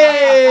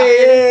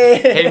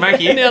 Yay! Hey,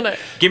 Mikey, Nailed it.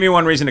 give me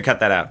one reason to cut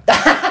that out.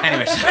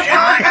 Anyways,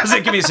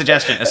 give me a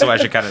suggestion as to why I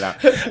should cut it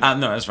out.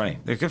 No, that's funny.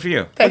 Good for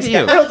you. Thanks, Good for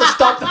I you. don't have to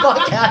stop the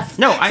podcast.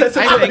 No, I That's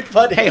really think.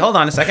 funny. Hey, hold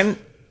on a second.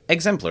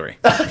 Exemplary.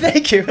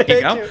 Thank you. There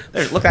you go.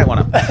 There, look that one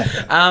up.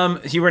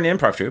 You were in an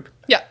improv troupe.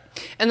 Yeah.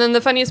 And then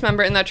the funniest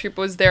member in that troupe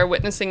was there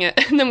witnessing it.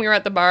 And then we were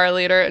at the bar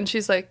later, and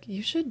she's like,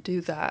 "You should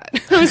do that."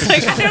 I was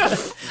like, I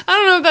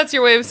don't know if that's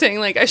your way of saying,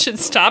 like, I should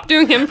stop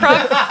doing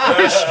improv.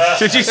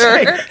 Should you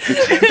say?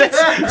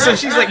 So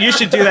she's like, "You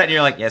should do that," and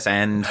you're like, "Yes,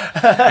 and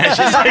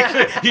she's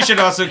like, you should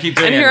also keep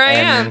doing And it." here I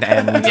am.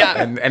 And,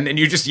 Yeah. and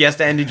you just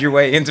yes-ended your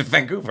way into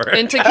Vancouver.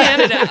 Into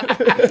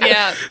Canada.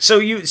 Yeah. So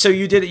you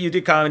did it. You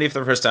did comedy for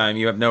the first time.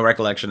 You have no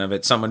recollection of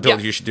it. Someone told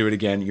Yeah. you you should do it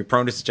again. You're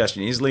prone to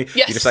suggestion easily.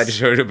 Yes. You decide to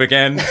show it up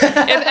again.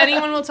 If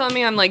anyone will tell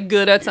me I'm like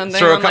good at something,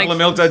 Throw a I'm couple like, of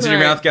milk duds in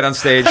your "All right." mouth. Get on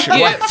stage.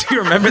 What? Do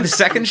you remember the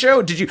second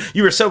show? Did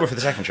you were sober for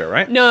the second show,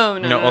 right? No.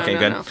 Okay,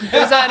 good. No. It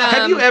was at,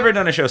 Have you ever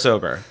done a show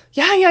sober?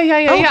 Yeah.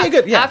 okay,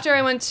 good, yeah. After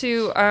I went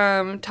to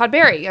Todd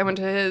Barry, I went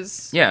to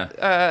his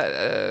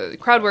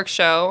crowd work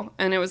show,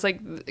 and it was like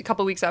a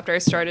couple weeks after I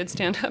started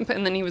stand up,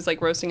 and then he was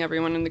like roasting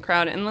everyone in the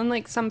crowd, and then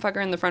like some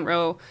fucker in the front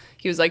row,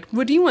 he was like,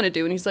 "What do you want to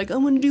do?" And he's like, "I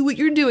want to do what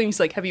you're doing." He's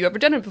like, "Have you ever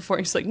done it before?"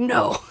 And he's like,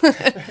 "No."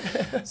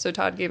 So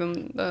Todd gave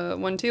him the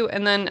 1-2,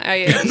 and then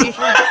I'll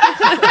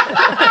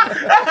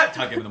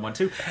give them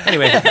 1-2.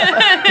 Anyway.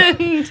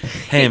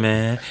 Hey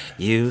man,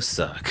 you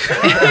suck.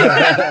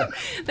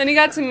 then he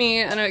got to me,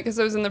 and because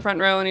I was in the front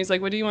row, and he's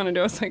like, "What do you want to do?"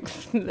 I was like,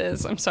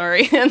 "This, I'm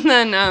sorry." And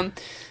then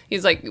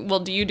he's like, "Well,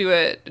 do you do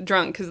it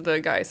drunk?" Because the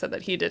guy said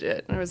that he did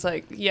it, and I was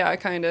like, "Yeah,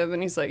 kind of."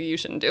 And he's like, "You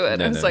shouldn't do it."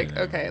 And I was like,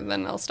 "Okay,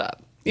 then I'll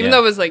stop." Even Yeah.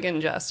 though it was like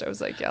in jest, I was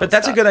like, "Yeah." But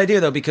that's a good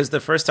idea though, because the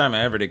first time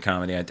I ever did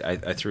comedy, I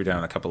threw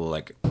down a couple of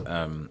like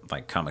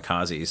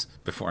kamikazes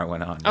before I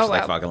went on, just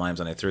like wow. Fog and Limes,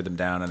 and I threw them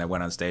down, and I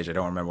went on stage. I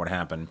don't remember what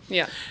happened.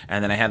 Yeah.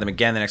 And then I had them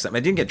again the next time. I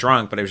didn't get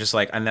drunk, but I was just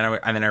like, and then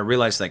I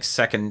realized like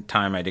second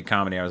time I did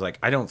comedy, I was like,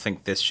 I don't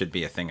think this should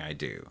be a thing I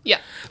do. Yeah.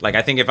 Like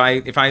I think if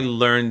I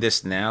learn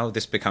this now,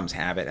 this becomes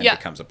habit and Yeah.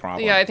 becomes a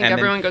problem. Yeah, I think And then-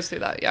 everyone goes through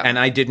that. Yeah. And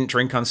I didn't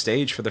drink on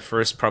stage for the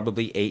first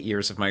probably 8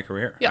 years of my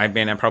career. Yeah. I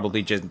mean, I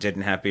probably just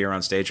didn't have beer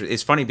on stage.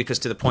 It's funny because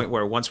to the point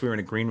where once we were in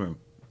a green room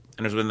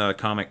and I was with another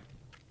comic,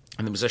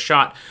 and there was a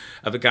shot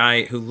of a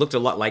guy who looked a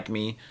lot like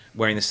me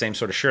wearing the same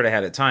sort of shirt I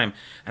had at the time.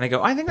 And I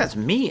go, I think that's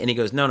me. And he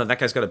goes, no, that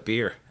guy's got a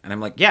beer. And I'm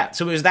like, yeah.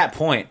 So it was that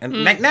point.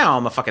 And like now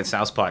I'm a fucking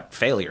Southpaw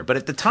failure. But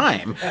at the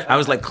time, I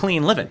was like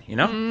clean living, you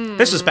know?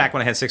 This was back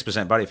when I had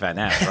 6% body fat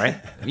now, right?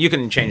 You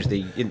can change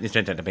the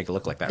internet to make it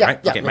look like that, Yeah, right?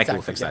 yeah, Okay, Mikey will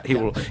exactly,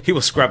 fix that. yeah, He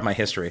will scrub my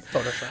history.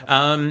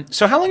 Photoshop.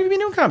 So how long have you been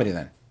doing comedy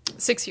then?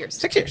 6 years.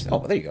 6 years. Oh,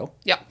 well, there you go.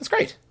 Yeah. That's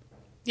great.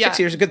 Yeah. 6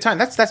 years is a good time.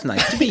 That's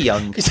nice to be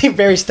young. You seem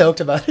very stoked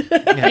about it.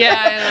 Yeah,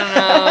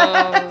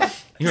 I don't know.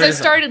 Because I ready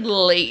for- started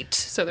late,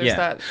 so there's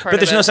that part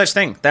But there's of no it. such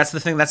thing. That's the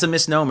thing. That's a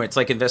misnomer. It's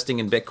like investing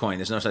in Bitcoin.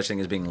 There's no such thing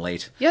as being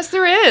late. Yes,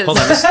 there is. Hold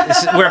on.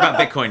 We're about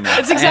Bitcoin now.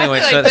 It's exactly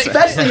like that's-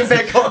 Bitcoin. Especially in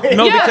Bitcoin.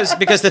 No, Yeah.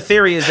 because the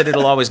theory is that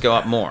it'll always go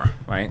up more,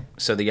 right?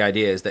 So the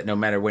idea is that no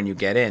matter when you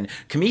get in,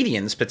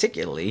 comedians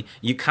particularly,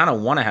 you kind of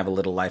want to have a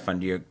little life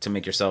under you to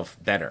make yourself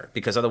better,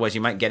 because otherwise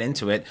you might get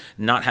into it,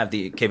 not have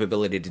the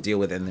capability to deal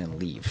with it, and then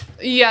leave.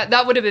 Yeah,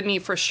 that would have been me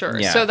for sure.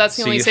 Yeah. So that's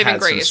the only you saving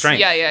had some grace. strength.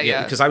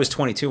 Yeah. Because I was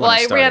 22 Well, when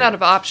I I started. ran out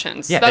of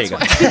options. Yeah, That's there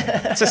you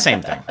why. go. It's the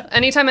same thing.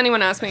 Anytime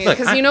anyone asks me, Look,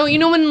 because you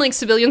know when like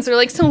civilians are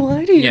like, so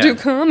why do you Yeah. do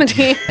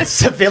comedy?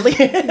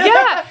 Civilian.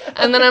 Yeah,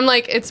 And then I'm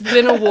like, it's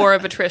been a war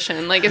of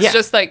attrition. Like, it's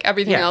just like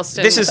everything else.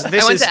 This is I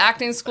went to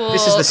acting school.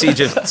 This is the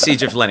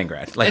siege of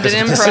Leningrad. Like, I did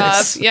this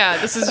improv. is- Yeah,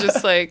 this is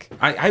just like.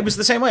 I was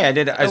the same way. I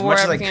did as wore much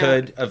as I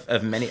everything could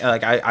of many.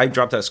 Like I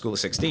dropped out of school at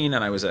 16,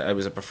 and I was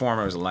a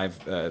performer. I was a live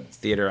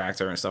theater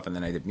actor and stuff. And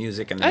then I did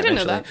music. And then I didn't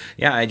know eventually- that.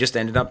 Yeah, I just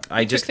ended up.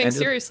 I just Took things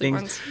ended up seriously being-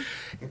 once.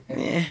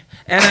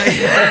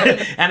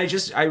 And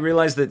I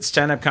realized that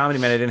stand-up comedy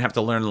meant I didn't have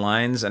to learn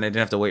lines and I didn't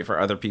have to wait for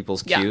other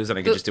people's Yeah. cues and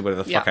I could just do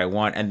whatever the fuck Yeah. I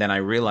want. And then I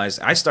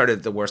realized I started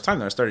at the worst time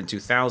though. I started in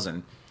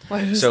 2000.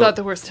 Why was So- that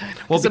the worst time?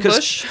 Well, Because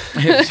of because-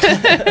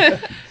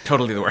 Bush?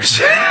 Totally the worst.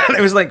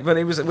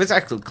 It was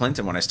actually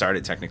Clinton when I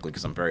started technically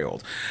because I'm very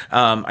old.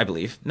 I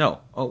believe. No.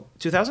 Oh,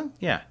 2000?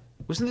 Yeah.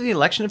 Wasn't it the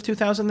election of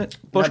 2000 that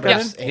Bush No, got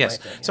yes. in? Yes.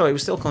 Like that, yeah. So it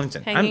was still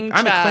Clinton. Hanging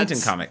I'm a Chads. Clinton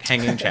comic.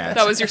 Hanging Chads.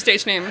 That was your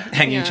stage name.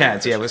 Hanging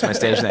Chads, yeah, was my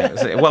stage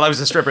name. Well, I was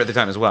a stripper at the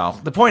time as well.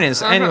 The point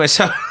is, anyway,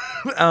 so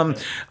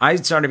I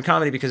started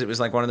comedy because it was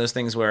like one of those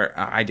things where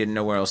I didn't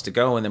know where else to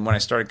go. And then when I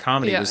started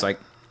comedy, it was like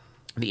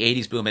the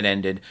 80s boom had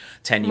ended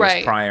 10 years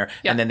Right. prior,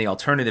 Yeah. and then the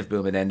alternative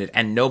boom had ended,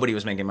 and nobody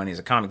was making money as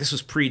a comic. This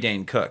was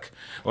pre-Dane Cook,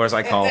 or as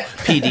I call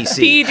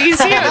PDC.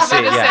 PDC, I was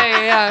about to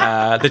say,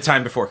 yeah. The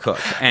time before Cook,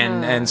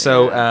 and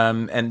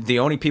the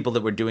only people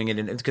that were doing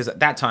it because at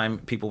that time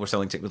people were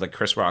selling tickets with like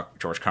Chris Rock,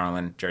 George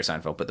Carlin, Jerry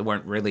Seinfeld, but there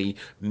weren't really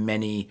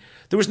many.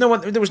 There was no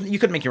one. There was you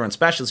couldn't make your own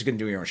specials. You couldn't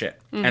do your own shit,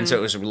 and so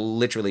it was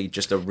literally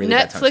just a really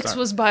bad time to Netflix start.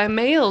 was by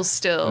mail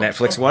still.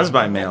 Netflix was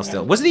by mail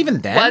still. Was it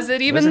even then? Was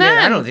it even Wasn't then?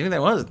 I don't think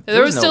that was.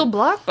 There was no-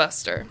 still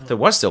Blockbuster. There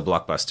was still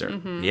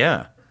Blockbuster.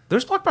 Yeah. There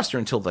was Blockbuster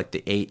until like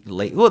the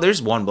late. Well, there's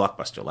one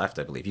Blockbuster left,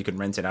 I believe. You can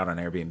rent it out on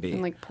Airbnb.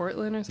 In like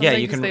Portland or something. Yeah,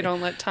 you because can- they don't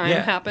let time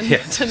yeah, happen yeah.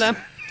 to them.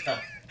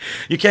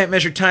 You can't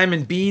measure time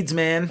in beads,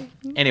 man.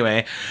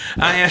 Anyway,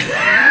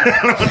 I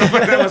don't know what the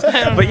fuck that was.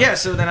 But yeah,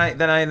 so then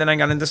I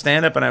got into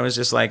stand up and I was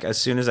just like, as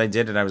soon as I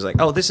did it, I was like,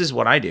 oh, this is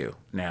what I do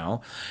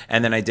now.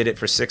 And then I did it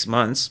for 6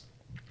 months.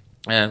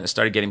 And I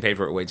started getting paid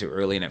for it way too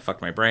early, and it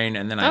fucked my brain.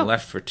 And then I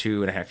left for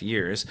 2.5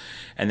 years.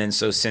 And then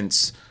so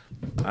since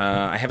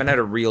I haven't had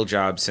a real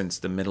job since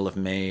the middle of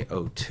May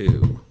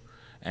 2002.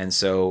 And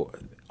so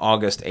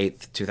August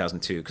 8th,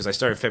 2002, because I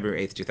started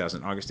February 8th,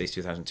 2000. August 8th,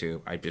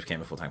 2002, I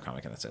became a full-time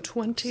comic, and that's it.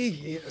 20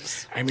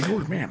 years. I'm an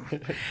old man.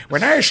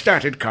 When I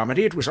started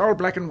comedy, it was all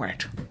black and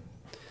white.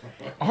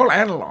 All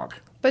analog.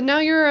 But now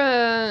you're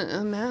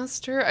a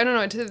master. I don't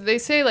know. They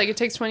say like it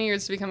takes 20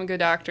 years to become a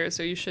good actor,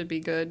 so you should be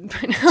good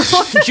by now.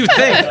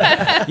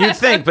 You'd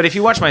think, but if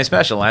you watch my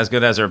special, As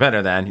Good As or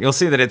Better Than, you'll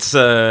see that it's,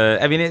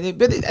 but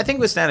I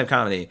think with stand-up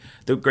comedy,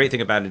 the great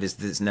thing about it is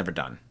that it's never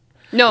done.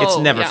 No, It's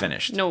never yeah.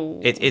 finished. No.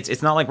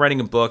 It's not like writing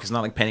a book. It's not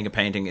like painting a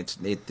painting.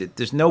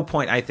 There's no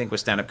point, I think, with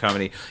stand-up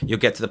comedy, you'll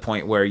get to the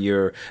point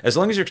where as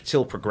long as you're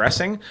still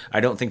progressing,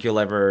 I don't think you'll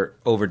ever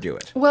overdo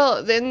it.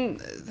 Well, then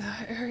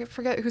I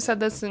forget who said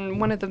this in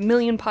one of the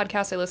million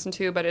podcasts I listened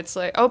to, but it's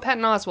like,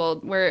 Patton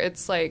Oswalt, where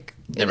it's like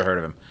Never heard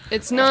of him.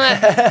 it's not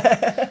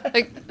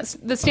like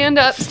the stand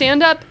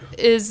up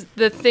is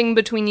the thing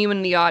between you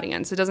and the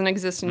audience. It doesn't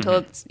exist until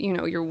it's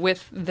you're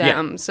with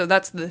them. Yeah. So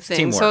that's the thing.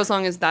 teamwork. So as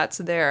long as that's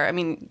there, I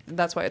mean,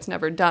 that's why it's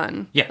never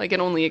done. Yeah. Like it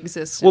only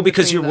exists. Well,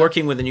 because between you're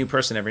working with a new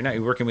person every night.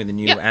 You're working with a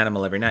new Yeah.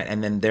 animal every night,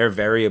 and then their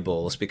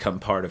variables become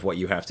part of what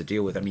you have to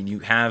deal with. I mean, you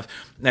have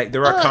like,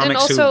 there are and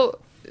comics also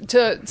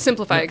to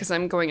simplify it because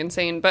I'm going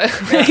insane, but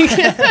like,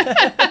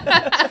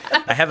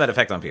 I have that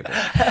effect on people.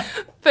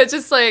 but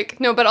just like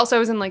no, but also I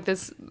was in like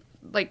this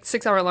like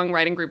 6-hour-long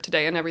writing group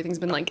today, and everything's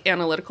been like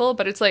analytical,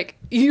 but it's like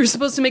you're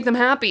supposed to make them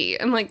happy,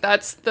 and like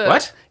that's the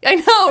What? I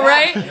know,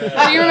 right?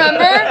 Do you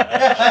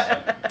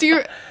remember? Do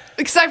you?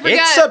 Because I forget.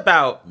 It's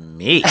about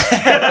me. No,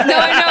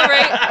 I know,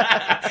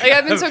 right? Like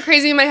I've been so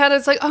crazy in my head.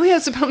 It's like, oh yeah,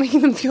 it's about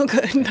making them feel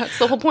good. That's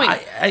the whole point.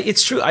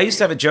 It's true. I used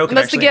to have a joke. And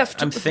that's the actually,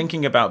 gift. I'm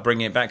thinking about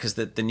bringing it back because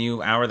the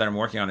new hour that I'm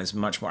working on is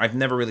much more. I've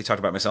never really talked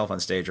about myself on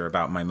stage or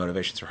about my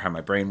motivations or how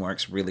my brain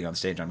works really on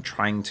stage. I'm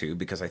trying to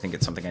because I think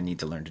it's something I need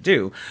to learn to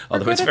do.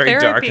 Although go it's to very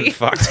dark therapy. and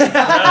fucked. When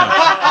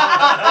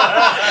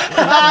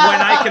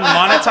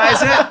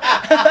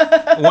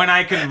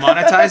I can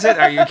monetize it,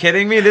 are you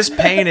kidding me? This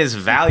pain is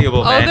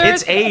valuable, man.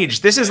 there's- It's aged.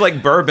 This is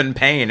like bourbon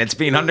pain. It's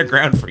been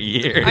underground for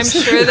years. I'm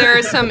sure there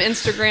are some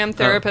Instagram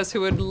therapists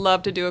who would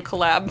love to do a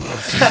collab.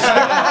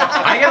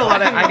 I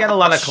get a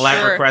lot of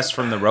collab Sure. requests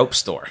from the rope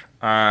store.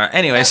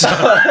 Anyway, so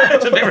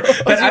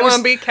but You want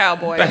to be a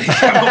cowboy? they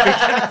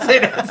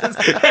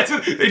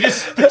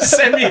just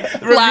send me.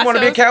 You want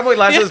to be a Lassos? cowboy?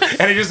 Lassos,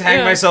 and I just hang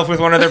Yeah. myself with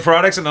one of their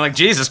products, and they're like,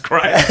 Jesus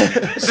Christ,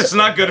 this is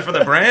not good for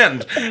the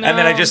brand. And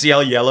then I just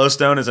yell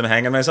Yellowstone as I'm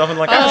hanging myself, and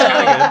I'm like, oh, that's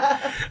kind of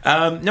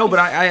good. No, but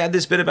I had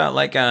this bit about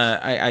like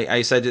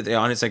I said to the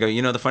audience, I go,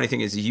 the funny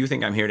thing is, you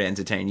think I'm here to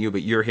entertain you,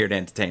 but you're here to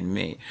entertain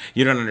me.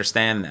 You don't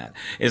understand that.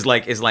 Is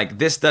like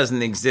this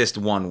doesn't exist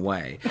one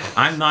way.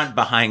 I'm not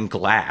behind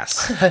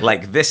glass.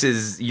 Like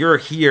you're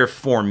here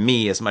for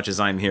me as much as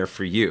I'm here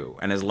for you,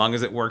 and as long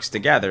as it works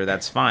together,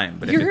 that's fine.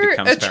 But if it You're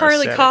becomes a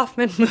Charlie parasitic-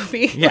 Kaufman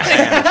movie. Yeah, I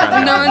am a Charlie Kaufman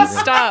movie.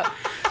 Non-stop.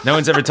 No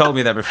one's ever told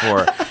me that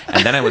before.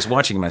 And then I was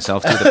watching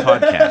myself do the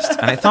podcast,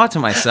 and I thought to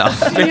myself,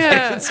 maybe I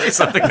Yeah. can say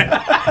something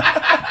now.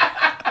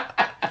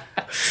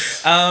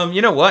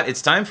 You know what?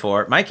 It's time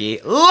for Mikey.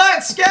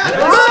 Let's get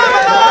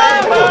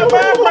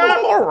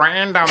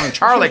random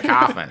Charlie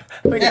Kaufman.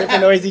 Make a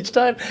different noise each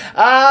time.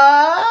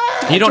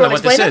 You don't know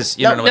what this is.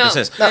 You don't know what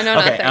this is. I know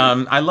Okay.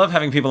 nothing. I love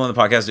having people on the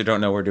podcast who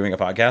don't know we're doing a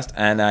podcast,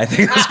 and I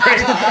think that's great.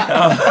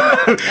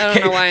 I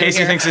don't know why I'm Casey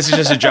here. thinks this is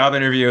just a job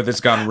interview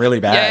that's gone really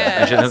bad.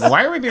 Yeah. I should-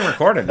 Why are we being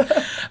recorded?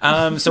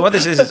 So what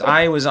this is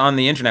I was on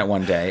the internet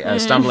one day,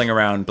 stumbling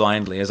around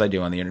blindly as I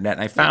do on the internet,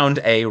 and I found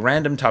a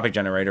random topic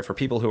generator for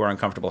people who are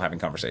uncomfortable having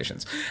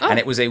conversations. And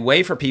it was a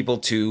way for people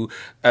to,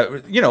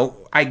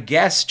 I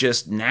guess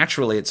just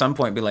naturally at some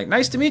point be like,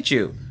 nice to meet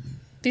you.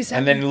 These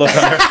And then look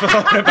on their phone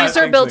about these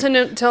are things built like-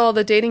 into all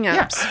the dating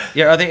apps.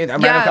 Yeah, are they? Yeah,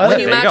 there when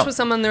you you match go. with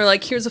someone, they're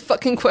like, "Here's a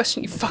fucking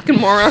question, you fucking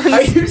morons."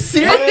 Are you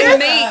serious? Fucking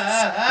mate.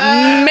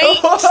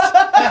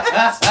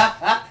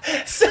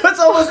 So it's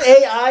almost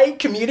AI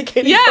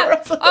communicating for Yeah.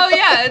 us. Oh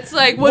yeah. It's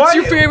like, what's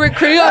your favorite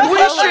crayon We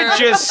color? should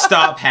just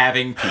stop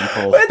having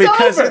people It's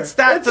because over. that's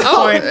the Oh,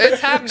 point. it's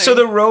happening. So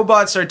the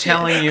robots are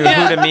telling you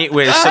who to meet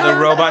with. So the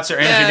robots are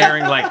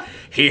engineering like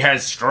he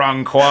has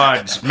strong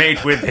quads.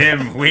 Mate with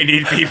him. We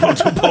need people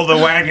to pull the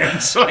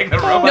wagons. Like the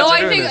robots. No, are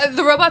I doing think this.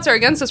 the robots are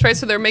against us, right?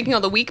 So they're making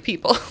all the weak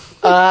people.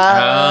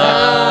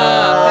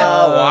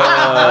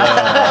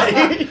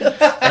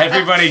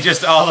 Everybody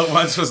just all at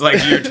once was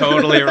like, "You're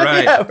totally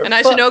right." And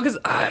I should know because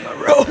I'm a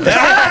robot.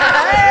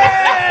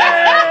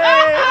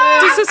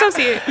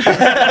 Disassociate.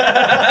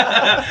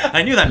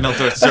 I knew that milk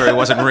toast story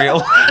wasn't real.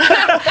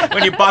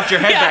 When you bopped your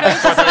head back and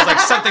forth, I was like,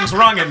 "Something's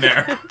wrong in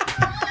there."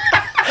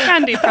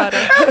 Candy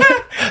product.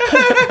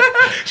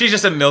 She's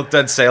just a Milk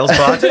Dud sales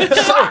bot.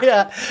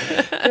 Yeah.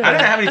 I don't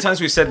know how many times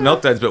we've said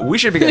Milk Duds, but we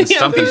should be getting Yeah,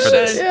 something we for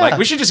this. should. Like,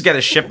 we should just get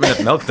a shipment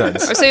of Milk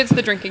Duds. Or say it's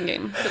the drinking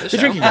game for the show.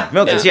 Drinking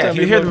Milk Duds, yeah. Yeah. If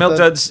you hear the Milk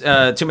Duds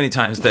too many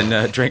times,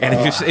 then drink. And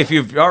if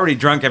you've already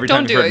drunk every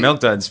time Don't you've do heard it. Milk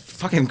Duds,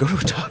 fucking go to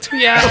a doctor.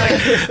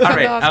 Yeah. All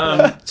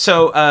right.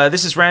 So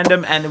this is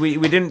random, and we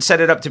didn't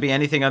set it up to be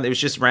anything. It was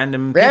just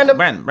random.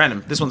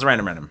 Random. This one's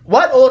random.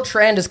 What old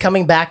trend is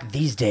coming back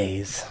these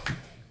days?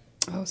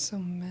 Oh, so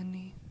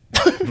many.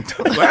 That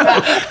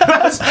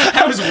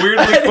was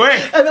weirdly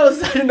quick. I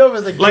didn't know if it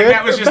was Like good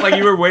that was or just like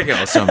you were waiting.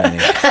 Oh, so many.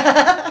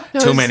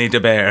 Too many to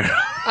bear.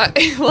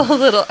 Well, a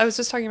little. I was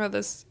just talking about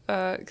this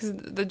because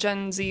the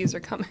Gen Zs are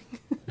coming.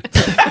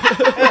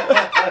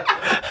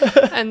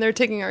 And they're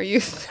taking our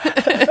youth.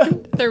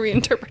 They're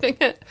reinterpreting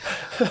it.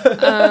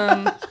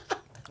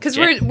 Because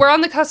we're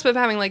on the cusp of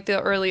having like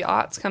the early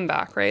aughts come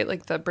back, right?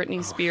 Like the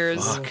Britney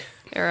Spears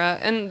era.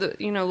 And,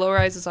 Low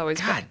Rise is always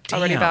God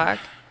already damn. back.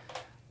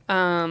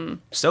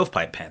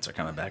 Stovepipe pants are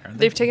coming back, aren't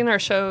they? They've taken our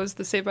shows,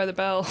 the Saved by the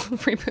Bell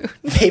reboot.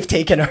 They've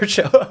taken our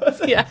show.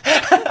 Yeah.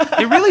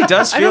 It really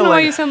does feel I don't know like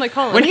why you sound like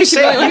Colin. when you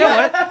say, you know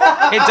what?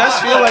 It does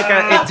feel like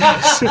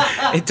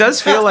it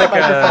does feel like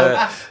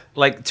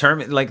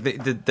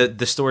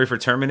the story for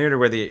Terminator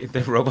where the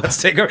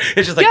robots take over.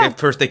 It's just like Yeah.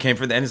 first they came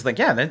for the end. It's like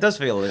that does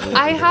feel.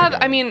 I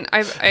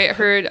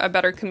heard a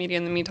better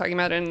comedian than me talking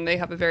about it, and they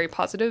have a very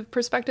positive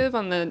perspective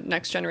on the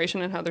next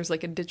generation and how there's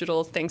like a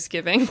digital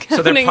Thanksgiving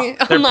So they're, happening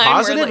they're online.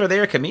 positive. Where, like, are they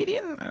a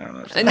comedian? I don't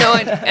know. no,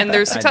 and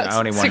they're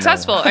only one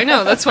successful. know. I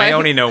know that's why I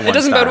only know one. It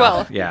doesn't bode style.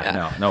 well.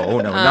 Yeah. No.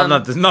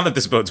 None of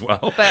this bodes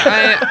well. But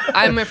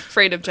I'm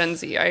afraid of Gen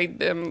Z. I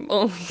am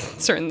only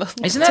concerned they'll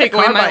Isn't that take a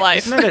car away my by,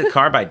 life. Isn't that a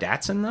car by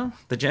Datsun though?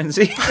 The Gen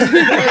Z.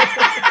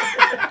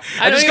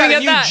 I don't just even got a get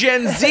new that.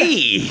 Gen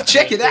Z.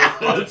 Check it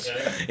out.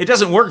 It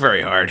doesn't work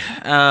very hard.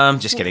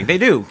 Just kidding. They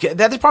do.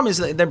 The problem is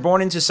that they're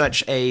born into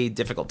such a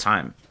difficult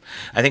time.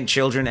 I think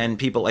children and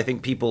people. I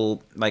think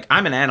people like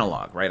I'm an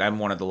analog, right? I'm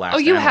one of the last. Oh,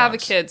 you have a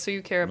analogs. kid, so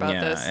you care about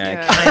this. I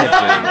Yeah. kind of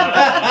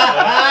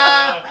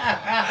do.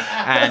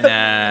 And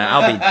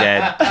I'll be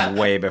dead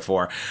way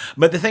before.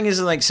 But the thing is,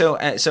 like, so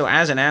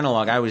as an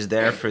analog, I was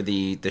there for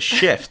the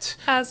shift.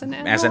 As an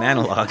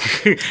analog,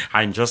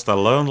 I'm just a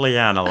lonely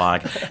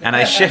analog, and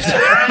I shift.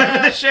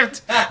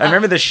 I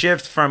remember the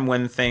shift from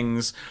when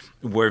things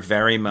were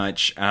very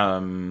much.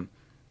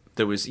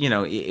 There was,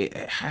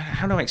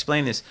 how do I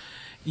explain this?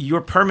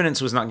 Your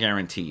permanence was not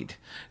guaranteed.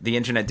 The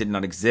internet did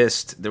not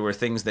exist. There were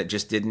things that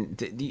just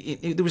didn't.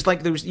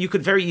 You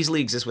could very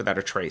easily exist without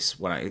a trace.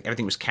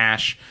 Everything was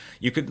cash.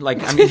 You could look,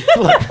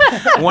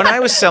 when I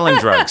was selling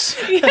drugs.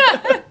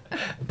 Yeah.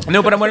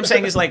 No, but what I'm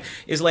saying is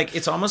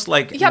it's almost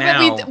like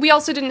now. But we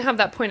also didn't have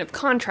that point of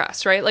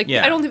contrast, right? Like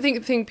Yeah. I don't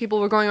think people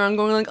were going around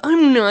going like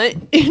I'm not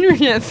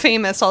internet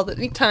famous all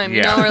the time,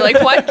 Yeah. or like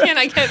why can't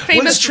I get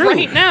famous true.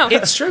 right now?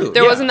 It's true,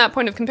 There yeah. wasn't that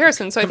point of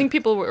comparison, so I think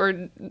people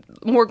were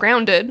more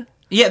grounded.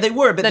 Yeah, they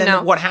were, but then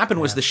now. what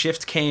happened was the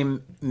shift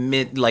came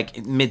mid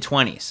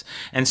 20s,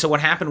 and so what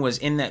happened was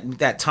in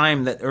that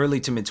time, that early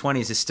to mid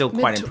 20s is still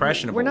quite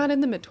impressionable. We're not in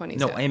the mid-20s.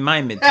 No, yet. in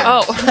my mid 20s.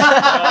 Oh.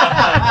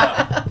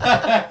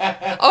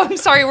 Oh, I'm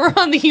sorry. We're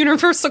on the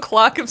universal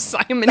clock of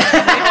Simon.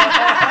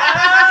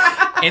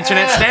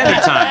 Internet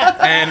Standard Time,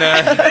 and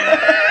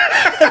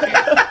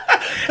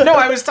no,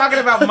 I was talking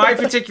about my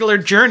particular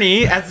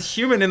journey as a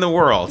human in the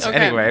world. Okay.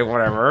 Anyway,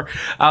 whatever.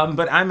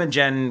 But I'm a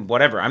Gen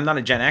whatever. I'm not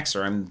a Gen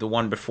Xer. I'm the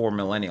one before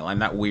millennial. I'm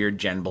that weird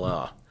Gen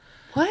blah.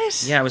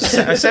 What? Yeah, I was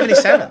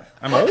 77.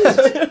 I'm old.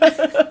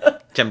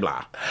 Jen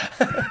Blah.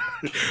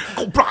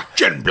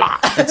 Jen Blah.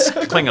 It's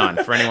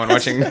Klingon for anyone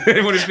watching.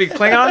 Anyone who speaks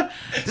Klingon?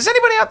 Does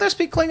anybody out there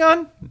speak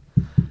Klingon?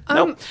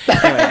 Nope.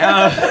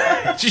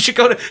 Anyway, she should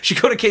go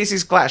to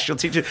Casey's class. She'll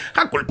teach you.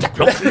 Oh,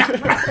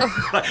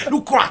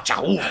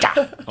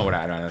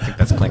 I don't think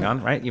that's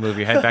Klingon, right? You move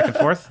your head back and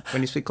forth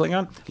when you speak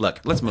Klingon.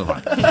 Look, let's move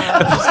on.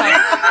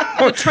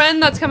 The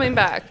trend that's coming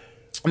back.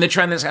 And the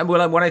trend is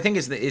what I think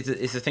is the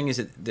thing is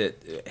that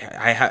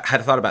I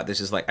had thought about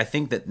this is like I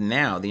think that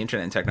now the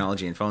internet and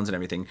technology and phones and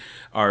everything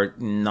are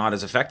not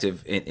as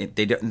effective.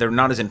 They're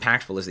not as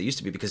impactful as they used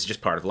to be because it's just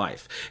part of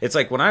life. It's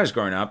like when I was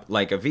growing up,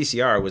 like a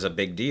VCR was a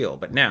big deal,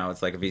 but now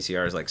it's like a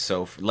VCR is like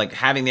so like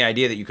having the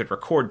idea that you could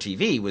record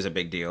TV was a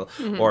big deal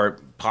or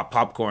pop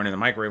popcorn in the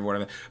microwave or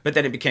whatever. But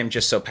then it became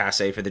just so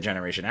passé for the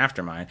generation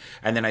after mine.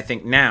 And then I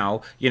think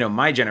now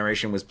my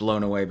generation was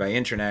blown away by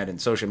internet and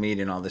social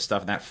media and all this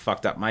stuff, and that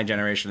fucked up my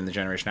generation and the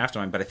generation after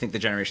mine, but I think the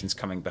generations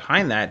coming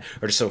behind that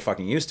are just so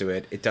fucking used to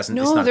it. It doesn't.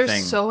 No, it's not they're a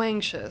thing. so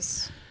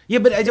anxious. Yeah,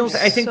 but I don't.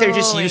 I think they're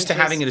just so used to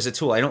anxious. having it as a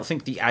tool. I don't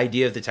think the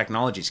idea of the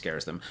technology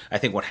scares them. I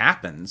think what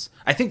happens.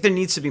 I think there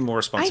needs to be more I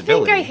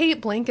responsibility. think I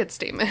hate blanket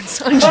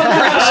statements on generations.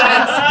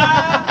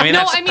 I mean, No,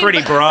 that's I mean, pretty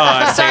but-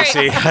 broad, Sorry.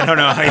 Casey. I don't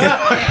know.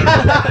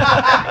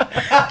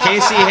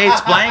 Casey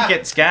hates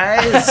blankets,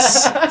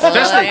 guys.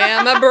 I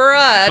am a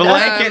broad.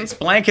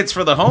 Blankets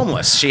for the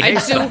homeless. She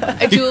hates them.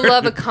 I do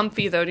love a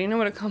comfy though. Do you know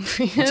what a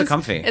comfy is? What's a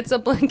comfy? It's a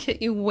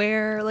blanket you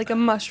wear like a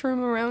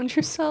mushroom around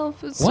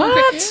yourself. It's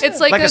What? So good. It's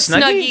like Like a a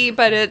Snuggie? Snuggie,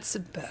 but it's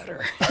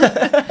better.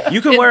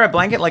 You can wear a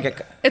blanket like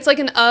a. It's like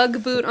an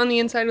UGG boot on the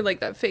inside of like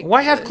that fake.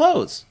 Why have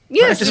clothes?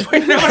 Yes. Just,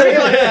 you know what I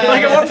mean?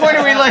 Like at what point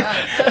are we like?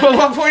 At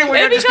what point are we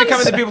It just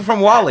becomes- becoming the people from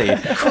Wall-E?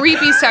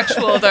 Creepy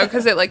sexual though,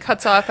 because it like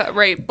cuts off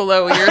right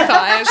below your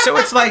thighs. So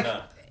it's like.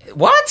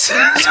 What?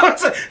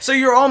 So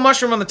you're all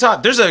mushroom on the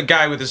top. There's a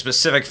guy with a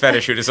specific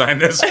fetish who designed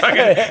this.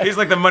 He's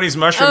like the money's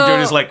mushroom dude.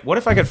 Is like, what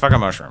if I could fuck a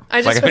mushroom?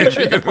 I just Like,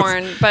 pictured the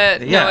porn,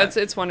 but Yeah. no,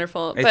 it's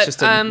wonderful. It's but,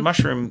 just a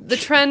mushroom. The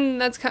trend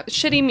that's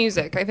shitty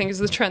music, I think, is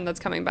the trend that's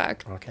coming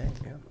back. Okay.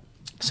 Yeah.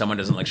 Someone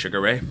doesn't like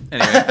Sugar Ray.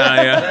 Anyway,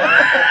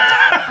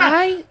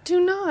 I do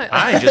not.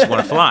 I just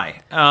want to fly.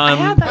 I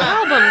had the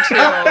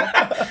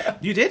album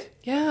too. You did?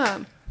 Yeah.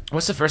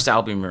 What's the first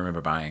album you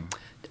remember buying?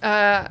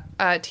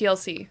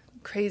 TLC.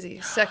 Crazy,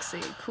 sexy,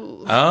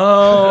 cool.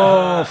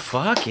 Oh,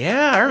 fuck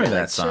yeah. I remember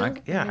that song.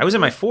 Yeah, I was in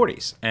my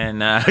 40s.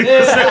 And I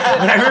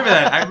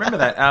remember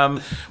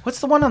that. What's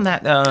the one on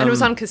that? And it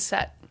was on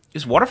cassette.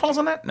 Is Waterfalls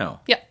on that? No.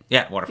 Yeah.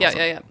 Yeah, Waterfalls.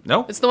 Yeah.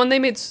 No? It's the one they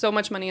made so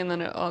much money and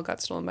then it all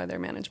got stolen by their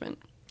management.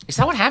 Is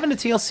that what happened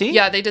to TLC?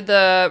 Yeah, they did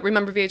the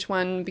Remember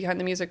VH1 Behind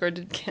the Music, or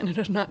did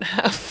Canada not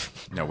have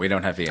No, we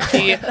don't have VH1.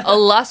 the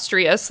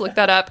illustrious, look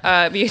that up,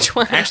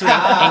 VH1. Actually,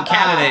 in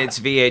Canada, it's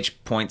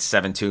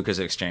VH.72 because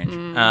of exchange.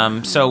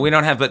 So we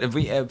don't have, but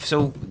if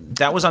so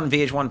that was on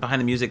VH1 Behind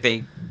the Music.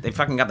 They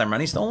fucking got their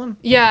money stolen?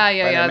 Yeah.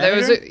 their There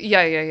was manager?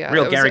 yeah.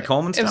 Real It was Gary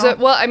Coleman It was style?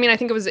 well, I mean, I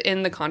think it was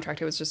in the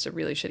contract. It was just a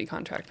really shitty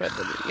contract, but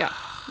yeah.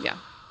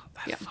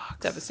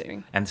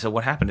 Devastating. And so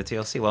what happened to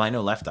TLC? Well, I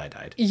know Left Eye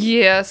died.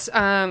 Yes,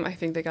 I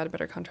think they got a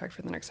better contract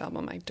for the next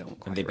album. I don't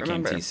quite And they became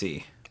remember.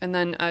 TC. And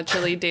then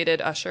Chili dated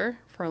Usher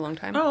for a long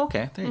time. Oh,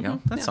 okay. There you go.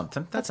 That's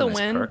something. That's a a nice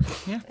win. perk.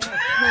 Yeah.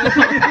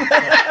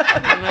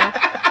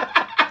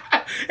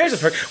 Here's a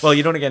perk. Well,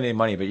 you don't get any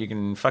money, but you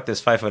can fuck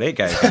this 5'8"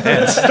 guy. Who can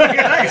dance.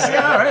 Nice.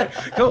 Yeah, all right.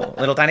 Cool.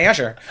 Little tiny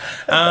Usher.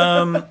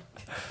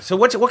 So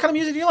what kind of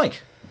music do you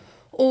like?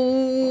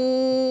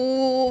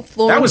 Oh,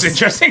 Florence. That was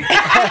interesting.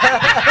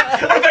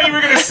 I thought you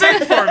were going to sing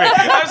for me.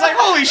 I was like,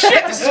 holy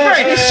shit, this is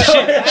great.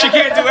 She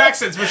can't do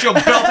accents, but she'll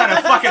belt out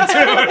a fucking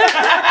tune.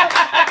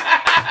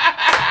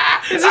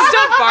 Is this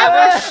a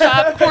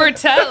barbershop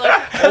quartet?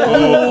 Like,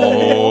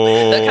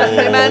 the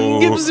country man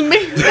gives me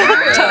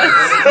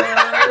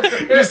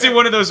We just do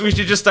one of those. We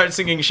should just start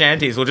singing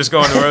shanties. We'll just go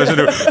on the road and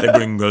do. They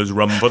bring us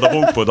rum for the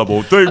boat, for the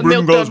boat. They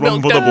bring us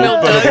rum for the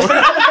boat, for the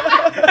boat.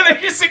 And then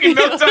you're singing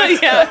Milk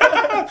Duds. Yeah.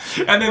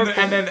 And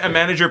then a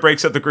manager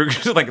breaks up the group.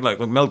 She's like, look,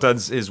 Milk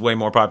Duds is way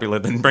more popular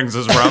than Brings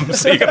Us Rum.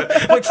 So you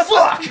gotta, like,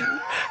 fuck.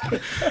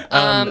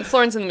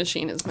 Florence and the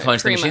Machine is my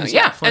Florence and the primo. Machine's-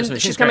 Yeah, yeah, Florence and the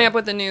and she's Machine's coming great. up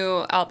with a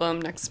new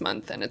album next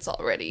month, and it's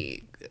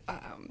already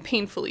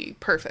painfully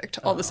perfect.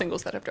 All the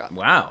singles that have dropped.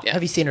 Wow. Yeah.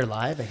 Have you seen her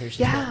live? I hear she's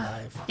Yeah. not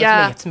live. That's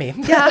Yeah. me. It's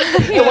me. Yeah.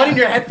 The one in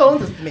your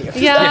headphones is me.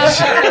 Yeah,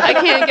 I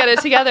can't get it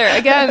together.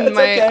 Again,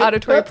 my okay.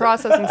 auditory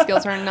processing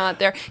skills are not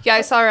there. Yeah,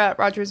 I saw her at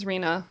Rogers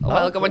Arena a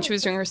while ago when cool. she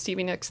was doing her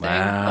Stevie Nicks thing.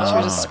 Wow. She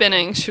was just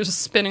spinning. She was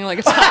just spinning like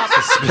a top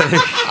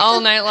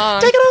all night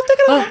long. Take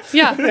it off.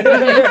 Yeah,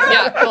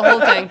 yeah, the whole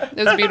thing.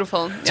 It was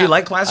beautiful. Do you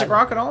like classic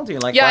rock at all? Do you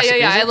like Yeah, classic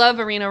yeah. I music? love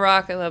arena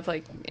rock. I love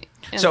like.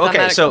 So okay,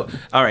 anthematic- so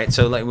all right,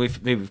 so like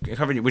we've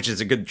covered, which is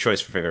a good choice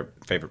for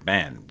favorite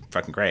band,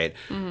 fucking great.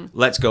 Mm-hmm.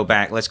 Let's go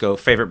back. Let's go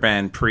favorite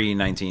band pre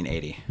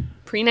 1980.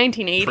 pre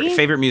 1980.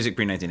 Favorite music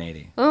pre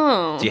 1980.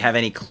 Oh. Do you have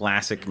any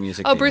classic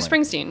music? Oh, that you Bruce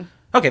like? Springsteen.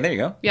 Okay, there you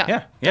go. Yeah.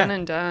 Yeah. Done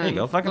and done. There you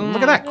go. Fucking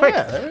look at that. Quick.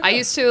 I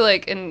used to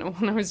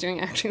when I was doing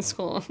acting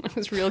school, I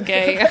was real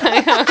gay.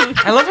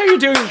 I love how you're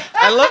doing.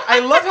 I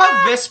love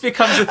how this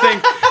becomes a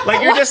thing.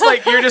 Like you're just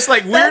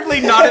like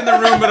weirdly not in the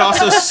room, but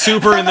also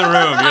super in the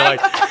room. You're like,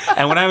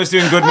 and when I was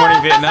doing Good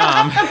Morning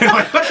Vietnam,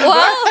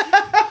 Well,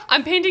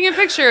 I'm painting a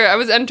picture. I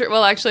was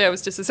Well, actually, I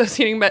was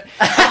disassociating, but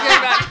I'm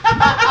going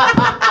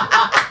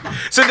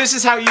back. so this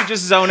is how you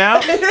just zone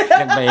out.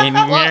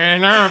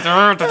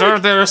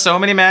 There are so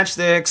many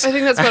matchsticks. I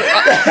think that's what.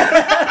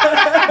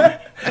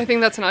 I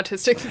think that's an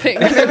autistic thing.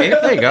 Maybe.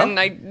 There you go. And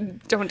I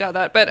don't doubt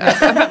that, but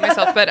about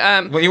myself. But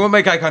Well, you won't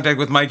make eye contact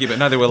with Mikey, but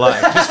neither will I,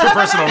 just for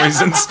personal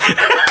reasons.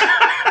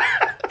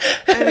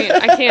 I mean,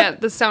 I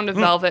can't. The sound of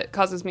velvet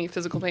causes me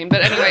physical pain.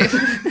 But anyway,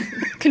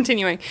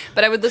 continuing.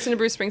 But I would listen to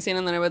Bruce Springsteen,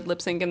 and then I would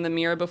lip sync in the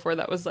mirror before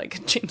that was like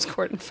a James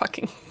Corden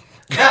fucking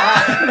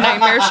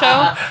nightmare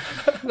show.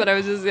 But I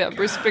was just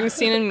Bruce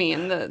Springsteen and me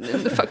in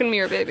the fucking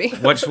mirror, baby.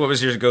 What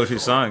was your go-to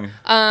song?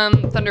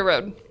 Thunder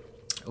Road.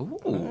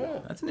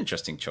 Ooh, that's an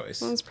interesting choice.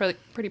 That was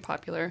pretty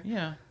popular.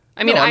 Yeah.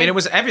 I mean, it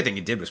was everything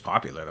he did was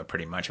popular, though,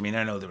 pretty much. I mean,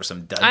 I know there were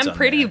some duds. I'm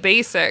pretty on there.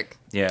 basic.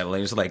 Yeah, well,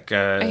 it was like.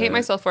 I hate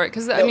myself for it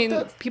because I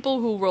mean, people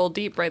who roll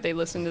deep, right? They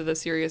listen to the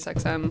Sirius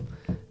XM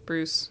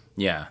Bruce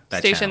Yeah, that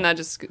station channel. that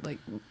just like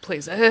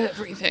plays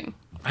everything.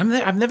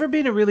 I've never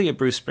been a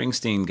Bruce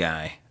Springsteen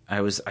guy.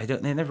 I was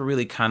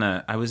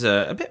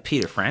a bit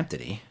Peter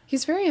Frampton-y.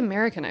 He's very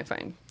American, I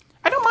find.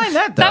 I don't mind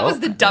that though. That was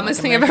the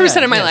dumbest thing I've ever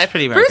said in my Yeah, it's life.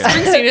 pretty Bruce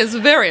American. Springsteen is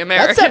very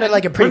American. That sounded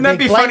like a pretty Wouldn't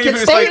that big be funny blanket if it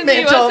was like- statement.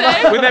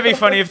 USA? Wouldn't that be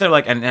funny if they're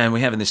like, and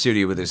we have in the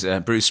studio with us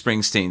Bruce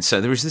Springsteen.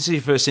 So this is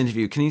your first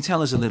interview. Can you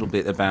tell us a little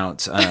bit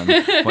about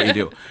what you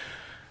do?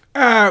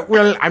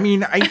 Well, I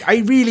mean,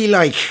 I really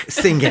like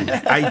singing.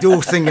 I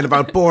do singing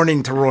about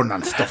Born to Run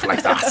and stuff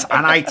like that.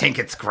 And I think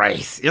it's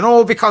great,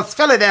 because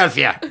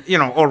Philadelphia,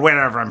 or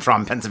wherever I'm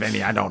from,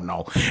 Pennsylvania, I don't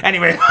know.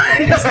 Anyway,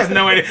 he just has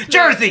no idea.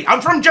 Jersey,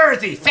 I'm from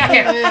Jersey, fuck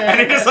it.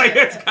 And he just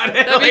it's kind of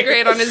That'd be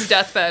great on his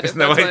deathbed. If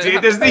no that's what idea.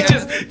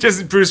 happened.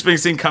 Just Bruce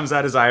Springsteen comes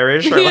out as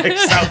Irish or like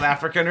South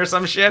African or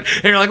some shit.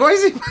 And you're like, why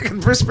is he fucking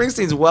Bruce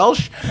Springsteen's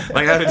Welsh?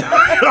 Like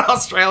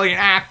Australian,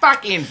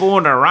 fucking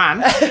Born to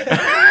Run.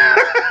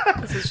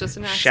 This is just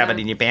an accent. Shove it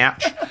in your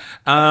pouch.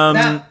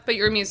 But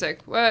your music,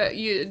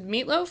 you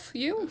Meatloaf,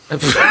 you?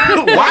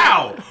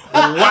 Wow.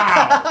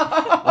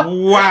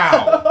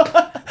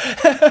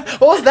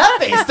 What was that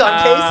based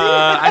on, Casey?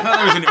 I thought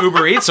there was an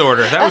Uber Eats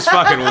order. That was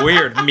fucking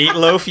weird.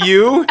 Meatloaf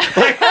you?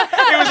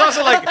 It was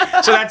also like,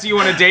 so that's you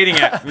on a dating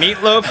app.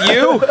 Meatloaf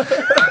you?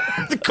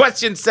 The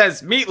question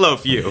says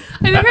Meatloaf you.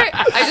 I think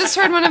I just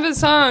heard one of his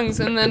songs,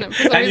 and then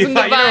for some And you reason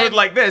thought, the vibe.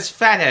 like this,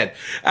 fathead.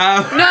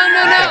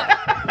 No.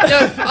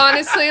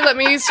 Honestly, let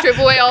me strip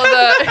away all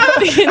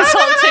the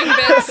insulting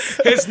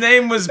bits. His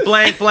name was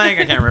blank blank.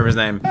 I can't remember his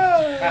name.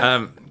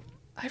 I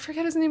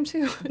forget his name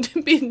too.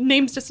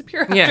 Names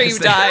disappear after Yeah, you his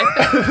die.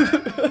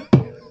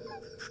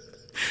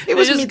 It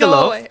was just go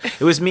away.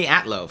 Meatloaf. It was me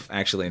at loaf.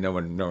 Actually, no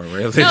one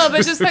really. No,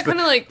 but just that kind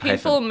of like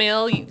painful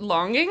male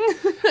longing.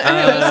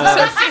 I was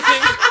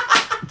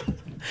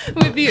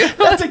associating with you.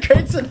 That's a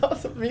great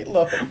synopsis of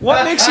Meatloaf.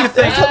 What makes you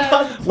think?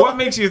 What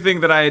makes you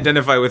think that I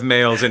identify with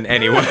males in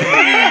any way?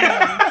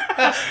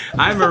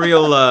 I'm a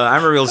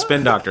real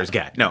spin doctor's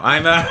guy. No,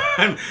 I'm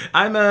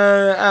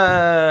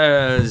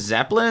a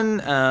Zeppelin,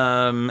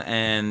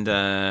 and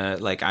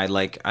like I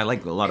like a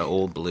lot of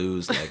old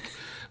blues, like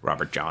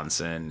Robert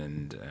Johnson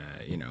and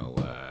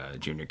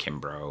Junior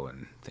Kimbrough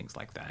and things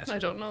like that. I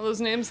don't know those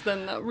names,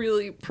 then that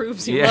really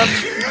proves you Yeah.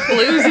 love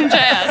blues and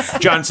jazz.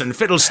 Johnson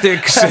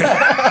Fiddlesticks.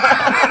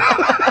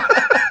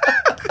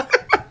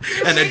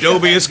 And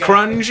Adobeus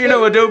Crunge,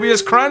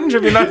 Adobeus Crunge.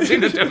 Have you not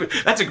seen Adobe?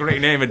 That's a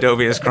great name,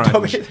 Adobeus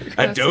Crunge.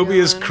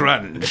 Adobeus one.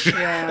 Crunge.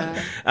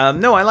 Yeah.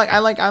 No, I like a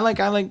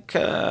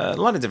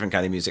lot of different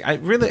kind of music. I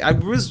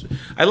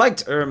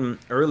liked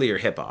earlier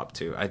hip hop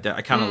too. I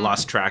kind of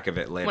lost track of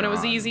it later. When it was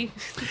on. easy.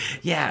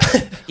 Yeah.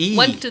 E.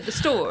 Went to the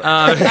store.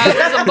 I was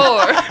a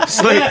bore.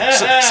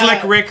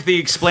 Slick Rick, the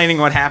explaining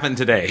what happened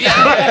today.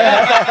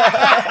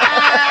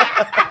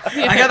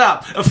 I got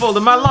up, I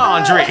folded my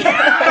laundry.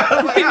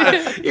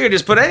 You can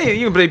just put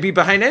you can be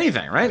behind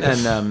anything, right?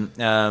 And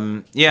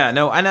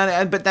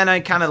but then I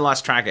kind of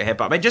lost track of hip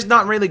hop. I'm just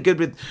not really good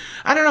with.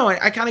 I don't know.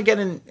 I kind of get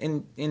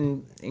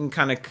in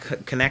kind of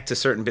connect to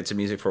certain bits of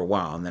music for a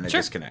while, and then I Sure.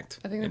 disconnect.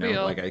 I think that'd be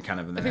all. like I kind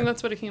of. I think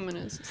that's what a human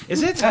is.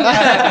 Is it?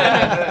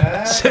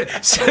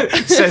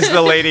 Says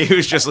the lady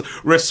who's just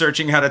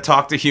researching how to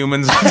talk to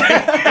humans.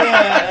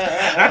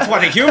 That's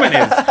what a human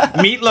is.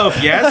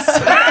 Meatloaf, yes.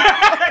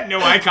 No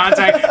eye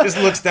contact. Just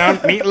looks down.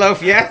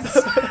 Meatloaf, yes.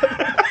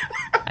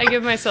 I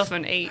give myself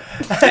an 8.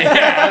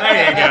 Yeah,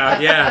 there you go.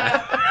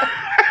 Yeah.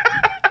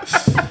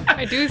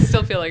 I do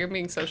still feel like I'm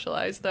being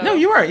socialized, though. No,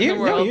 you are. in the You're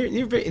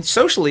world.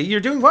 socially, you're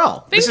doing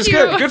well. Thank this is you.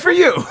 good. Good for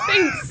you.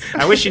 Thanks.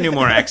 I wish you knew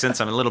more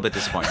accents. I'm a little bit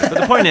disappointed. But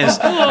the point is,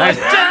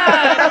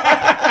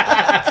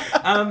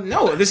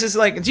 no, this is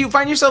like. Do you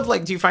find yourself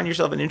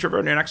an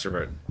introvert or an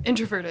extrovert?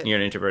 Introverted. You're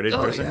an introverted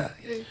person.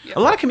 Yeah. A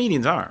lot of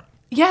comedians are.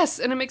 Yes,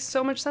 and it makes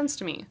so much sense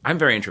to me. I'm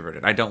very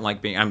introverted. I don't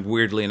like being. I'm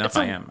weirdly enough.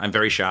 I am. I'm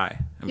very shy.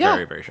 I'm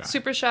very, very shy.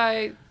 Super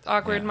shy,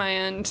 awkward. Yeah. My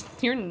end.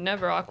 You're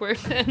never awkward,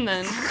 and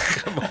then.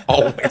 I'm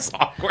always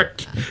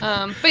awkward.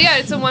 But yeah,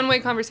 it's a one-way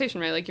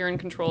conversation, right? Like you're in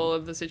control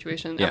of the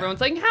situation. Yeah. Everyone's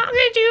like, "How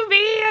could you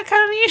be a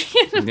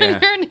comedian when Yeah.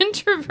 you're an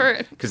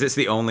introvert?" Because it's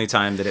the only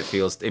time that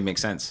it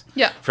makes sense.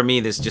 Yeah. For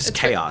me, there's just It's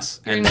chaos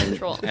you're in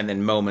control. and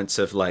then moments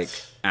of like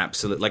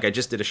absolute. Like I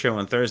just did a show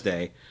on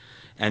Thursday,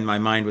 and my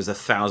mind was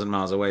 1,000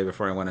 miles away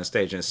before I went on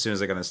stage. And as soon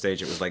as I got on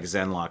stage, it was like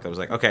Zen lock. I was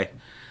like, okay.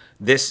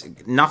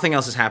 Nothing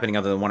else is happening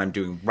other than what I'm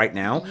doing right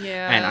now.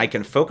 Yeah. And I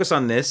can focus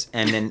on this,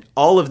 and then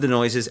all of the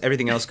noises,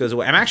 everything else goes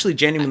away. I'm actually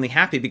genuinely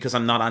happy because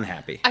I'm not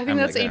unhappy. I think I'm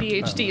that's like,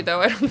 ADHD,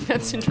 though. I don't think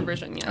that's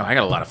introversion yet. Oh, I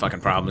got a lot of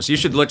fucking problems. You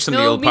should look some of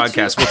the No, old me too.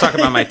 podcasts. We'll talk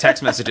about my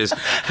text messages,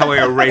 how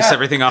I erase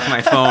everything off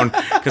my phone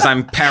because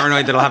I'm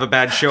paranoid that I'll have a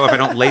bad show if I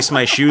don't lace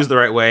my shoes the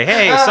right way.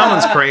 Hey,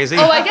 someone's crazy.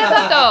 Oh, I get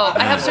that though.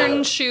 I have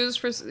certain shoes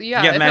for if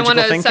I magical want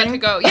to set thinking? to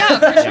go. Yeah,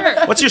 for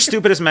sure. What's your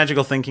stupidest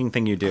magical thinking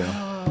thing you do?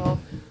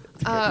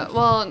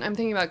 Well, I'm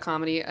thinking about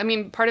comedy. I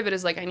mean, part of it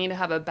is like I need to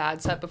have a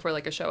bad set before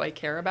like a show I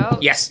care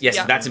about. Yes,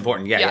 Yeah. that's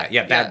important. Yeah.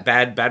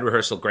 Bad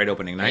rehearsal, great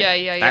opening night.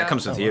 Yeah. That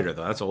comes to theater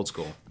though. That's old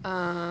school.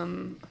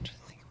 I'm trying to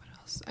think of what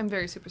else. I'm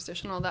very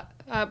superstitious and all that.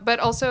 But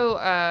also,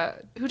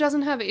 who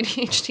doesn't have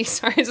ADHD?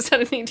 Sorry, I just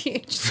had an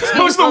ADHD.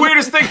 That was the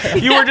weirdest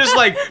thing. You were just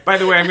like, by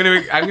the way, I'm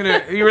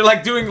gonna. You were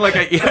like doing like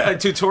a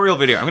tutorial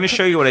video. I'm gonna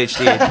show you what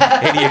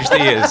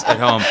ADHD is at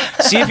home.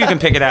 See if you can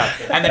pick it out.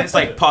 And then it's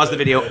like, pause the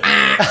video.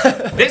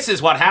 This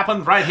is what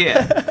happened right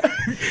here.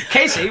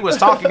 Casey was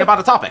talking about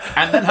a topic,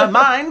 and then her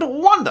mind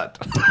wandered.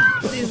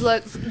 These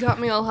lights got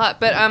me all hot.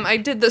 But I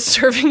did the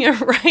serving it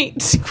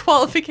right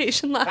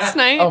qualification last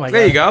night. Oh my god.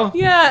 There you go.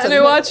 Yeah, and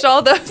I watched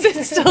all those.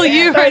 It's still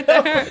you right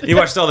there. You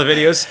watched all the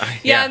videos.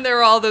 Yeah, and there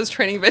were all those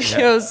training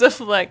videos of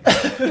like,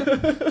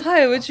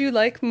 hi, would you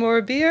like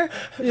more beer?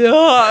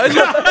 Yeah.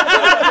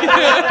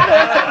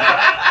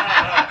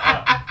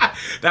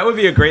 That would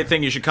be a great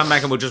thing. You should come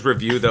back and we'll just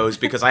review those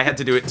because I had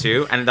to do it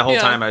too, and the whole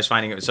Yeah. time I was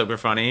finding it super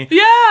funny.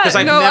 Yeah, I've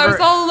I was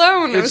all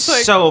alone. It's was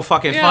like, so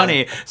fucking yeah.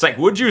 funny. It's like,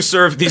 would you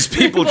serve these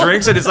people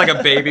drinks? And it's like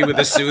a baby with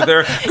a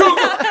soother.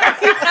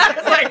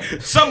 It's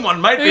like,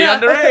 someone might be Yeah.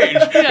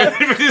 underage.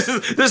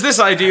 Yeah. Does this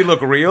ID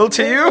look real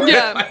to you?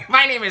 Yeah.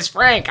 My name is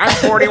Frank. I'm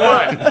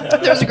 41.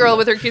 There was a girl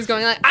with her keys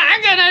going like,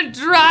 I'm gonna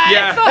drive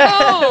Yeah.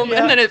 home,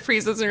 and then it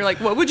freezes, and you're like,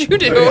 what would you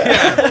do?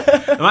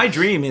 My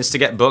dream is to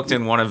get booked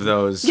in one of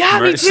those. Yeah,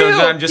 me So too.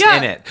 that I'm just Yeah.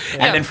 in it.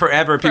 Yeah. And then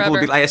forever, people would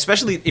be Forever. like,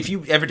 especially if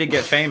you ever did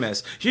get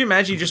famous, can you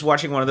imagine you just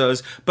watching one of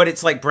those, but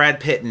it's like Brad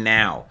Pitt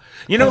now?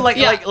 You know, like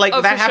Yeah.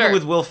 Oh, that for happened sure.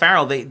 with Will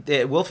Ferrell.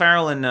 Will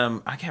Ferrell and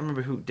I can't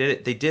remember who did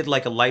it. They did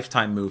like a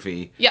Lifetime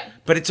movie. Yeah.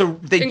 But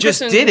they And just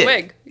Kristen did it.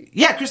 Wiig.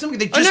 Yeah, Kristen Wiig.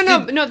 They Oh just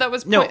no, did, that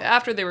was No.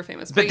 after they were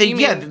famous. But they, you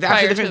yeah, mean after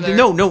prior the to their...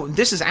 no,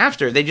 this is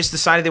after. They just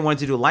decided they wanted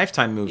to do a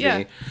Lifetime movie,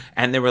 Yeah.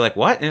 and they were like,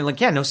 "What?" And they're like,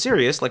 "Yeah, no,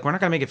 serious. Like, we're not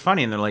gonna make it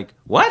funny." And they're like,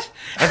 "What?"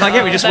 And it's like,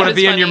 "Yeah, we just that want to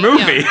is be in your funny,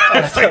 movie."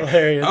 yeah. It's like,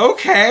 hilarious.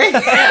 okay.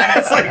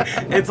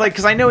 It's like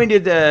because I know he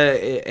did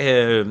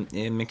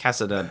Mi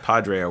Casa de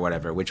Padre or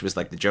whatever, which was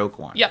like the joke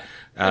one. Yeah,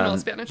 in all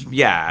Spanish.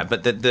 Yeah,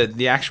 but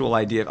the actual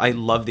idea, I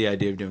love the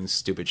idea of doing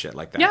stupid shit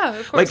like that. Yeah,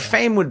 of course. Like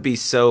fame would be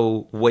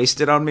so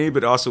wasted on me,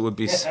 but also would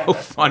be so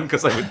fun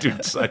because I would do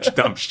such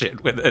dumb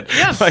shit with it.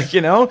 Yeah. Like,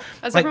 you know?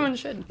 As like, everyone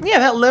should. Yeah,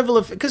 that level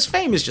of, because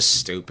fame is just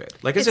stupid.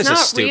 Like, it's just not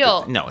a stupid.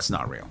 real. No, it's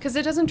not real. Because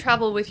it doesn't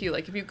travel with you.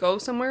 Like if you go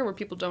somewhere where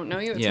people don't know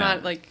you, it's Yeah.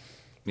 not like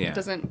Yeah. it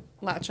doesn't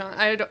latch on.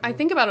 I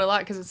think about it a lot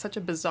because it's such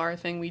a bizarre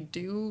thing we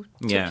do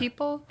to Yeah.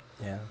 people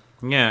Yeah.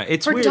 Yeah,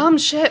 it's for weird. dumb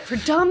shit. For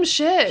dumb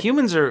shit.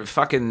 Humans are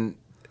fucking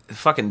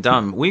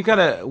dumb. We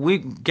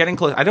getting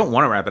close. I don't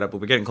want to wrap it up,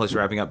 but we're getting close to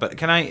wrapping up.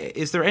 But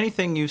is there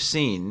anything you've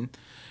seen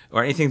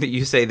or anything that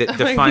you say that Am I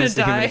gonna defines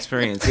the human die?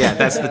 experience? Yeah,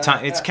 that's the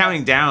time. It's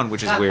counting down,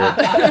 which is weird.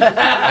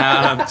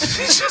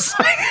 It's just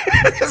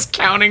like just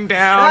counting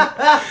down,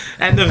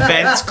 and the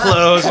vents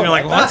close, and you're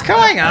like, "What's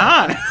going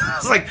on?"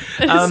 It's like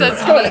It says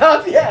to Going me,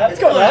 up, yeah, it's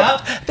going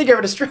up. I think you're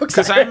having a stroke.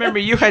 because I remember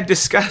you had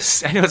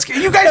discussed. I know it's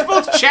you guys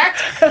both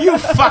checked. You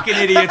fucking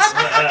idiots!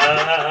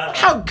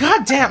 How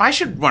goddamn! I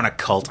should run a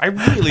cult. I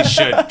really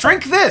should.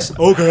 Drink this.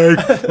 Okay.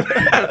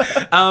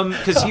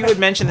 Because you had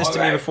mentioned this to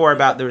me before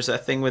about there was a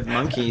thing with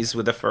monkeys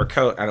with a fur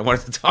coat, and I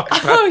wanted to talk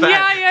about Oh,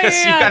 that.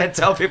 yeah. you got to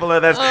tell people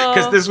that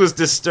because this was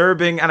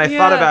disturbing, and I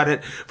thought Yeah. about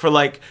it for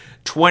like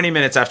 20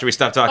 minutes after we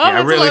stopped talking. Oh, I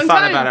that's a really long thought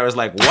time. about it. I was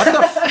like, what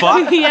the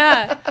fuck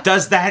yeah,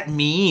 does that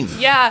mean?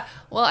 yeah.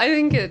 Well, I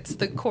think it's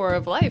the core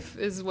of life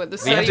is what the You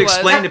study have to was.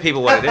 explain to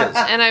people what it is.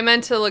 And I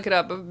meant to look it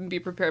up and be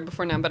prepared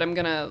before now, but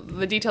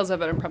the details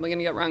of it I'm probably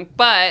gonna get wrong.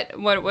 But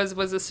what it was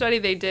a study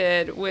they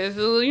did with,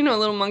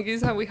 little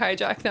monkeys, how we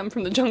hijack them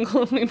from the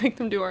jungle and we make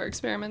them do our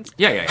experiments.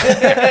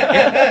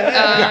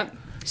 Yeah.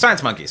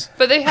 Science monkeys.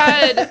 But they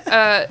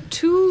had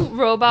 2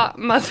 robot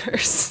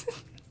mothers.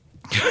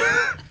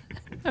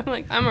 I'm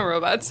like, I'm a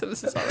robot, so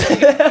this is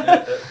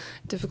already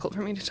difficult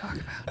for me to talk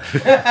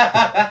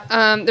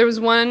about. There was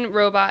one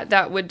robot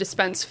that would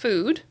dispense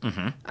food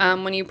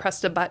when you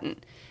pressed a button.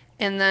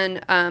 And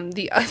then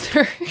the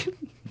other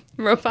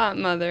robot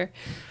mother,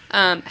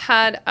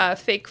 had a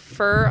fake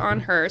fur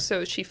on her,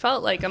 so she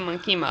felt like a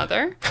monkey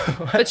mother,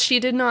 but she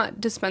did not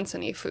dispense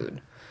any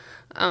food.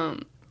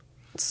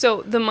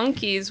 So the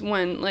monkeys,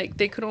 when like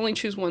they could only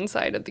choose one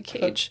side of the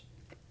cage,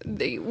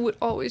 they would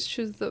always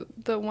choose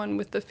the one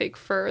with the fake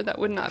fur that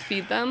would not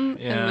feed them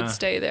and would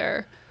stay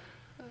there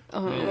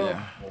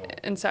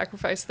and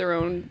sacrifice their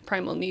own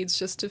primal needs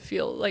just to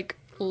feel like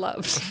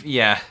loved.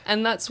 Yeah.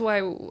 And that's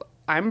why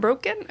I'm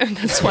broken, and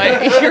that's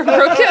why you're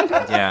broken.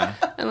 Yeah.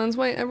 And that's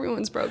why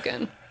everyone's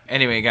broken.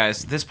 Anyway,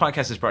 guys, this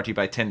podcast is brought to you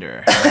by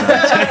Tinder.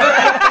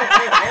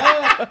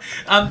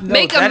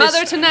 Make a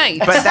mother tonight.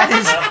 But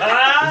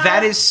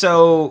that is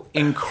so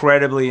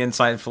incredibly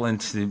insightful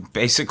into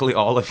basically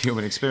all of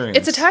human experience.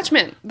 It's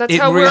attachment. That's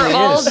It how really we're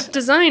all is.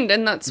 designed,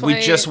 and that's why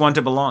We just want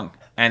to belong.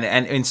 And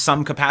in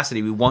some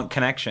capacity, we want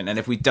connection. And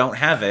if we don't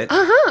have it,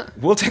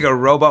 we'll take a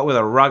robot with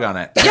a rug on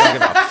it. I don't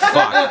give a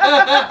fuck.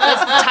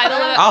 That's the title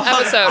of the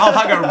episode. I'll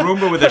hug a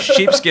Roomba with a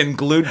sheepskin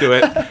glued to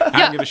it. I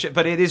don't give a shit.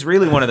 But it is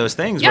really one of those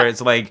things where it's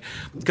like,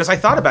 because I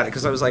thought about it,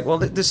 because I was like, well,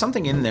 there's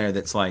something in there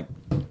that's like,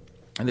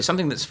 and there's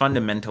something that's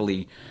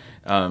fundamentally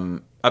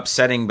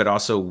upsetting, but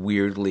also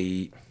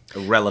weirdly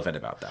relevant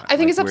about that. I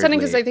think it's upsetting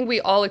because weirdly- I think we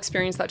all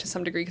experience that to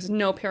some degree because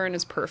no parent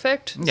is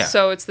perfect. Yeah.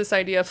 So it's this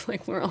idea of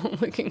like we're all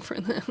looking for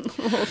the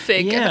little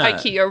fake Yeah.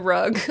 IKEA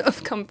rug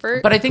of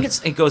comfort. But I think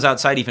it goes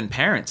outside even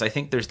parents. I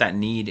think there's that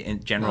need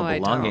in general I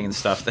belonging don't. and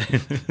stuff.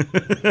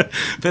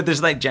 That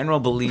there's like general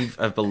belief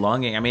of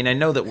belonging. I mean, I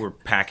know that we're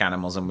pack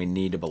animals and we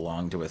need to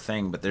belong to a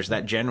thing, but there's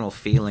that general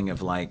feeling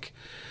of like,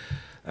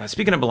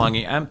 speaking of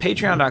belonging,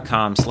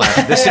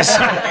 patreon.com/this is...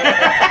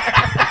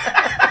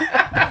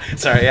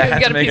 Sorry, I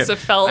had got to a make piece it. of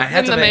felt I had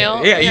in to the make mail.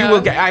 it. Yeah, Yeah. you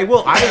will get. I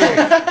will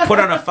put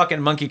on a fucking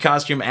monkey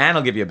costume and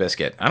I'll give you a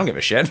biscuit. I don't give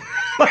a shit.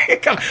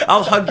 Like,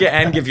 I'll hug you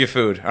and give you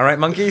food. All right,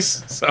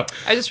 monkeys. So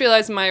I just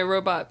realized my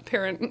robot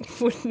parent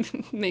would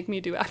make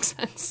me do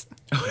accents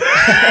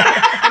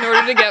in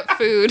order to get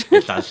food.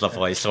 that's the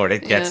voice, or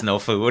it gets Yeah. no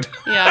food.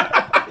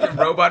 Yeah,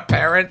 Robot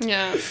parent.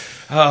 yeah.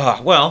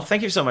 Well,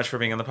 thank you so much for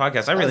being on the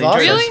podcast. I really That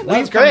was enjoyed awesome. this. Really? Will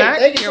you That's come great. back?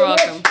 Thank you You're so much.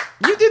 welcome.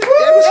 You did.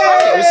 It was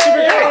fun. It was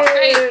super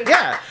great. Great.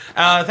 Yeah.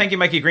 Thank you,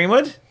 Mikey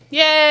Greenwood.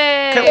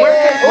 Yay!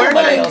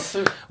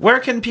 Where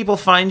can people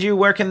find you?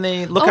 Where can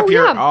they look Oh, up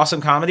your yeah.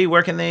 awesome comedy?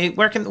 What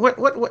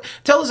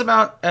tell us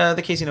about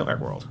the Casey Novak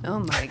world. Oh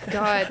my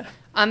god.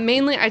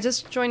 Mainly, I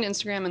just joined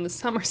Instagram in the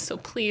summer, so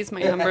please,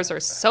 my numbers are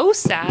so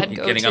sad.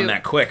 You're getting on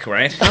that quick,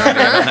 right? Getting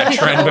on that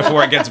trend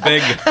before it gets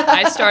big.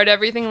 I start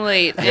everything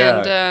late,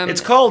 and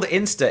It's called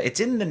Insta. It's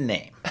in the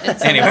name.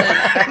 Anyway,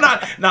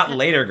 not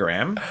later,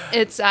 Graham.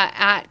 it's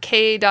at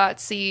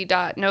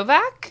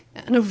k.c.novak.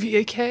 No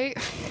V-A-K.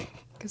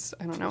 Because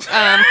I don't know.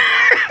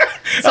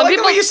 I like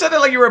the way you said that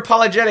like you were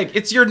apologetic.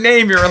 It's your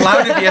name. You're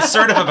allowed to be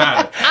assertive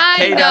about it.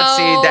 I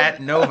know.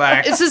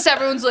 Novak. It's just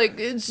everyone's like,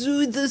 it's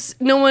this.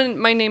 No one,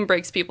 my name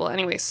breaks people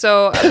anyway.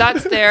 So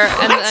that's there.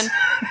 And then,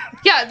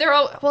 yeah, they're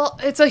all, well,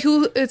 it's a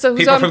who's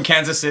People on from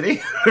Kansas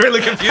City really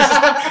confuses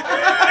them.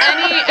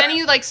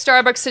 any like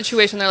Starbucks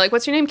situation. They're like,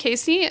 what's your name,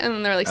 Casey? And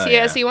then they're like,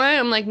 C-A-S-E-Y.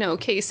 I'm like, no,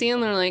 Casey.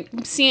 And they're like,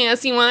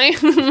 C-A-S-E-Y.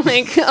 I'm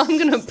like, I'm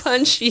going to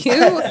punch you.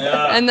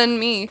 And then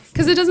me.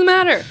 Because it doesn't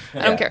matter.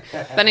 I don't care.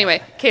 But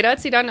anyway,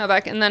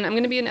 k.c.novak. And then I'm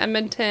going to be in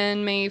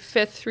Edmonton May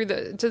 5th through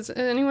does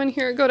anyone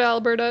here go to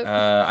Alberta?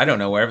 I don't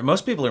know where.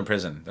 Most people are in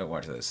prison that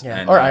watch this. Yeah,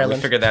 And, or We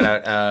Ireland. figured that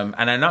out.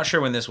 And I'm not sure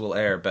when this will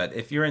air, but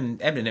if you're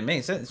in Edmonton,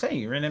 Maine, say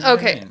you're in Edmonton,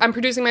 Okay, Maine. I'm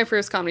producing my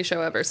first comedy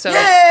show ever. So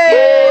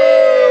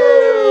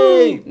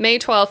Yay! May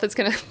 12th, it's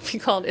going to be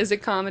called Is It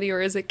Comedy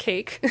or Is It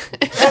Cake?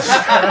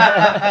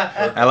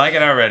 I like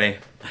it already.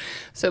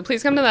 So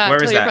please come to that. Where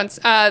Tell is your that?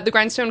 friends. The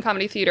Grindstone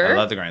Comedy Theater. I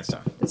love the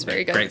Grindstone. It's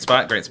very good. Great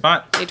spot. Great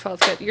spot. May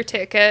 12th, get your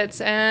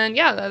tickets. And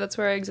yeah, that's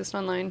where I exist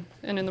online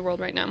and in the world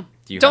right now.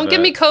 Do you Don't have give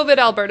a- me COVID,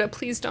 Alberta.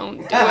 Please don't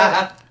do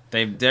it.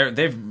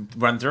 They've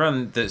run through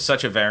on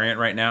such a variant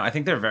right now. I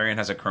think their variant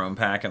has a chrome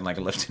pack and like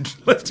a lifted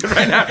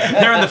right now.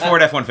 They're in the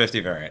Ford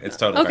F-150 variant. It's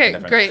totally Okay,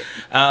 fucking different.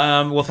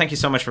 great. Well, thank you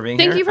so much for being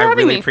here. Thank you for I having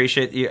really me.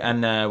 appreciate you,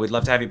 and we'd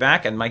love to have you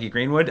back. And Mikey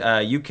Greenwood,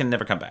 you can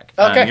never come back.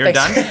 Okay, you're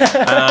thanks.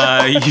 done.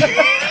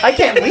 I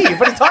can't leave.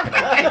 What are you talking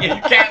about? You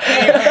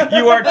can't leave.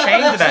 You are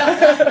chained to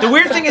that. The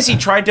weird thing is he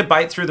tried to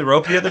bite through the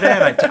rope the other day,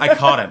 and I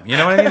caught him. You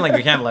know what I mean? Like,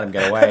 we can't let him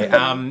get away.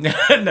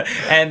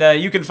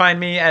 And you can find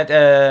me at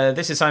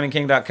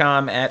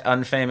thisissimonkking.com, at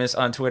Unfamous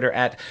on Twitter,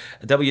 at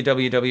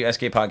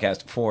WWWSK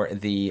Podcast for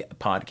the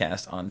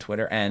podcast on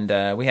Twitter.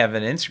 And we have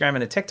an Instagram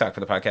and a TikTok for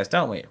the podcast,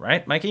 don't we?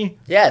 Right, Mikey?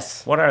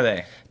 Yes. What are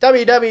they?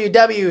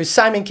 www.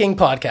 Simon King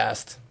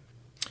Podcast.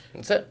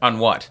 That's it. On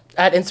what?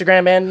 At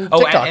Instagram and Oh,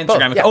 TikTok. and both.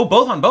 Instagram. Yeah. Oh,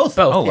 both on both.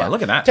 Both, Oh, yeah. wow,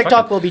 look at that.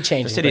 TikTok Fucking will be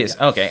changing, fastidious.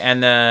 but yeah. Okay,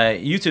 and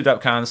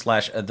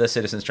youtube.com/The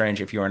Citizen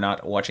Strange. If you are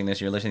not watching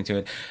this, you're listening to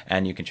it,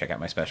 and you can check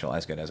out my special,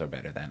 As Good As or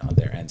Better Than, on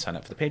there, and sign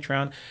up for the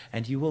Patreon,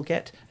 and you will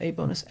get a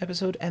bonus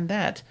episode, and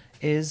that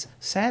is,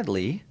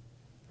 sadly,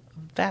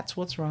 that's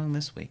what's wrong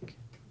this week.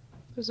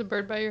 There's a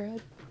bird by your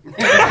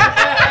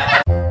head.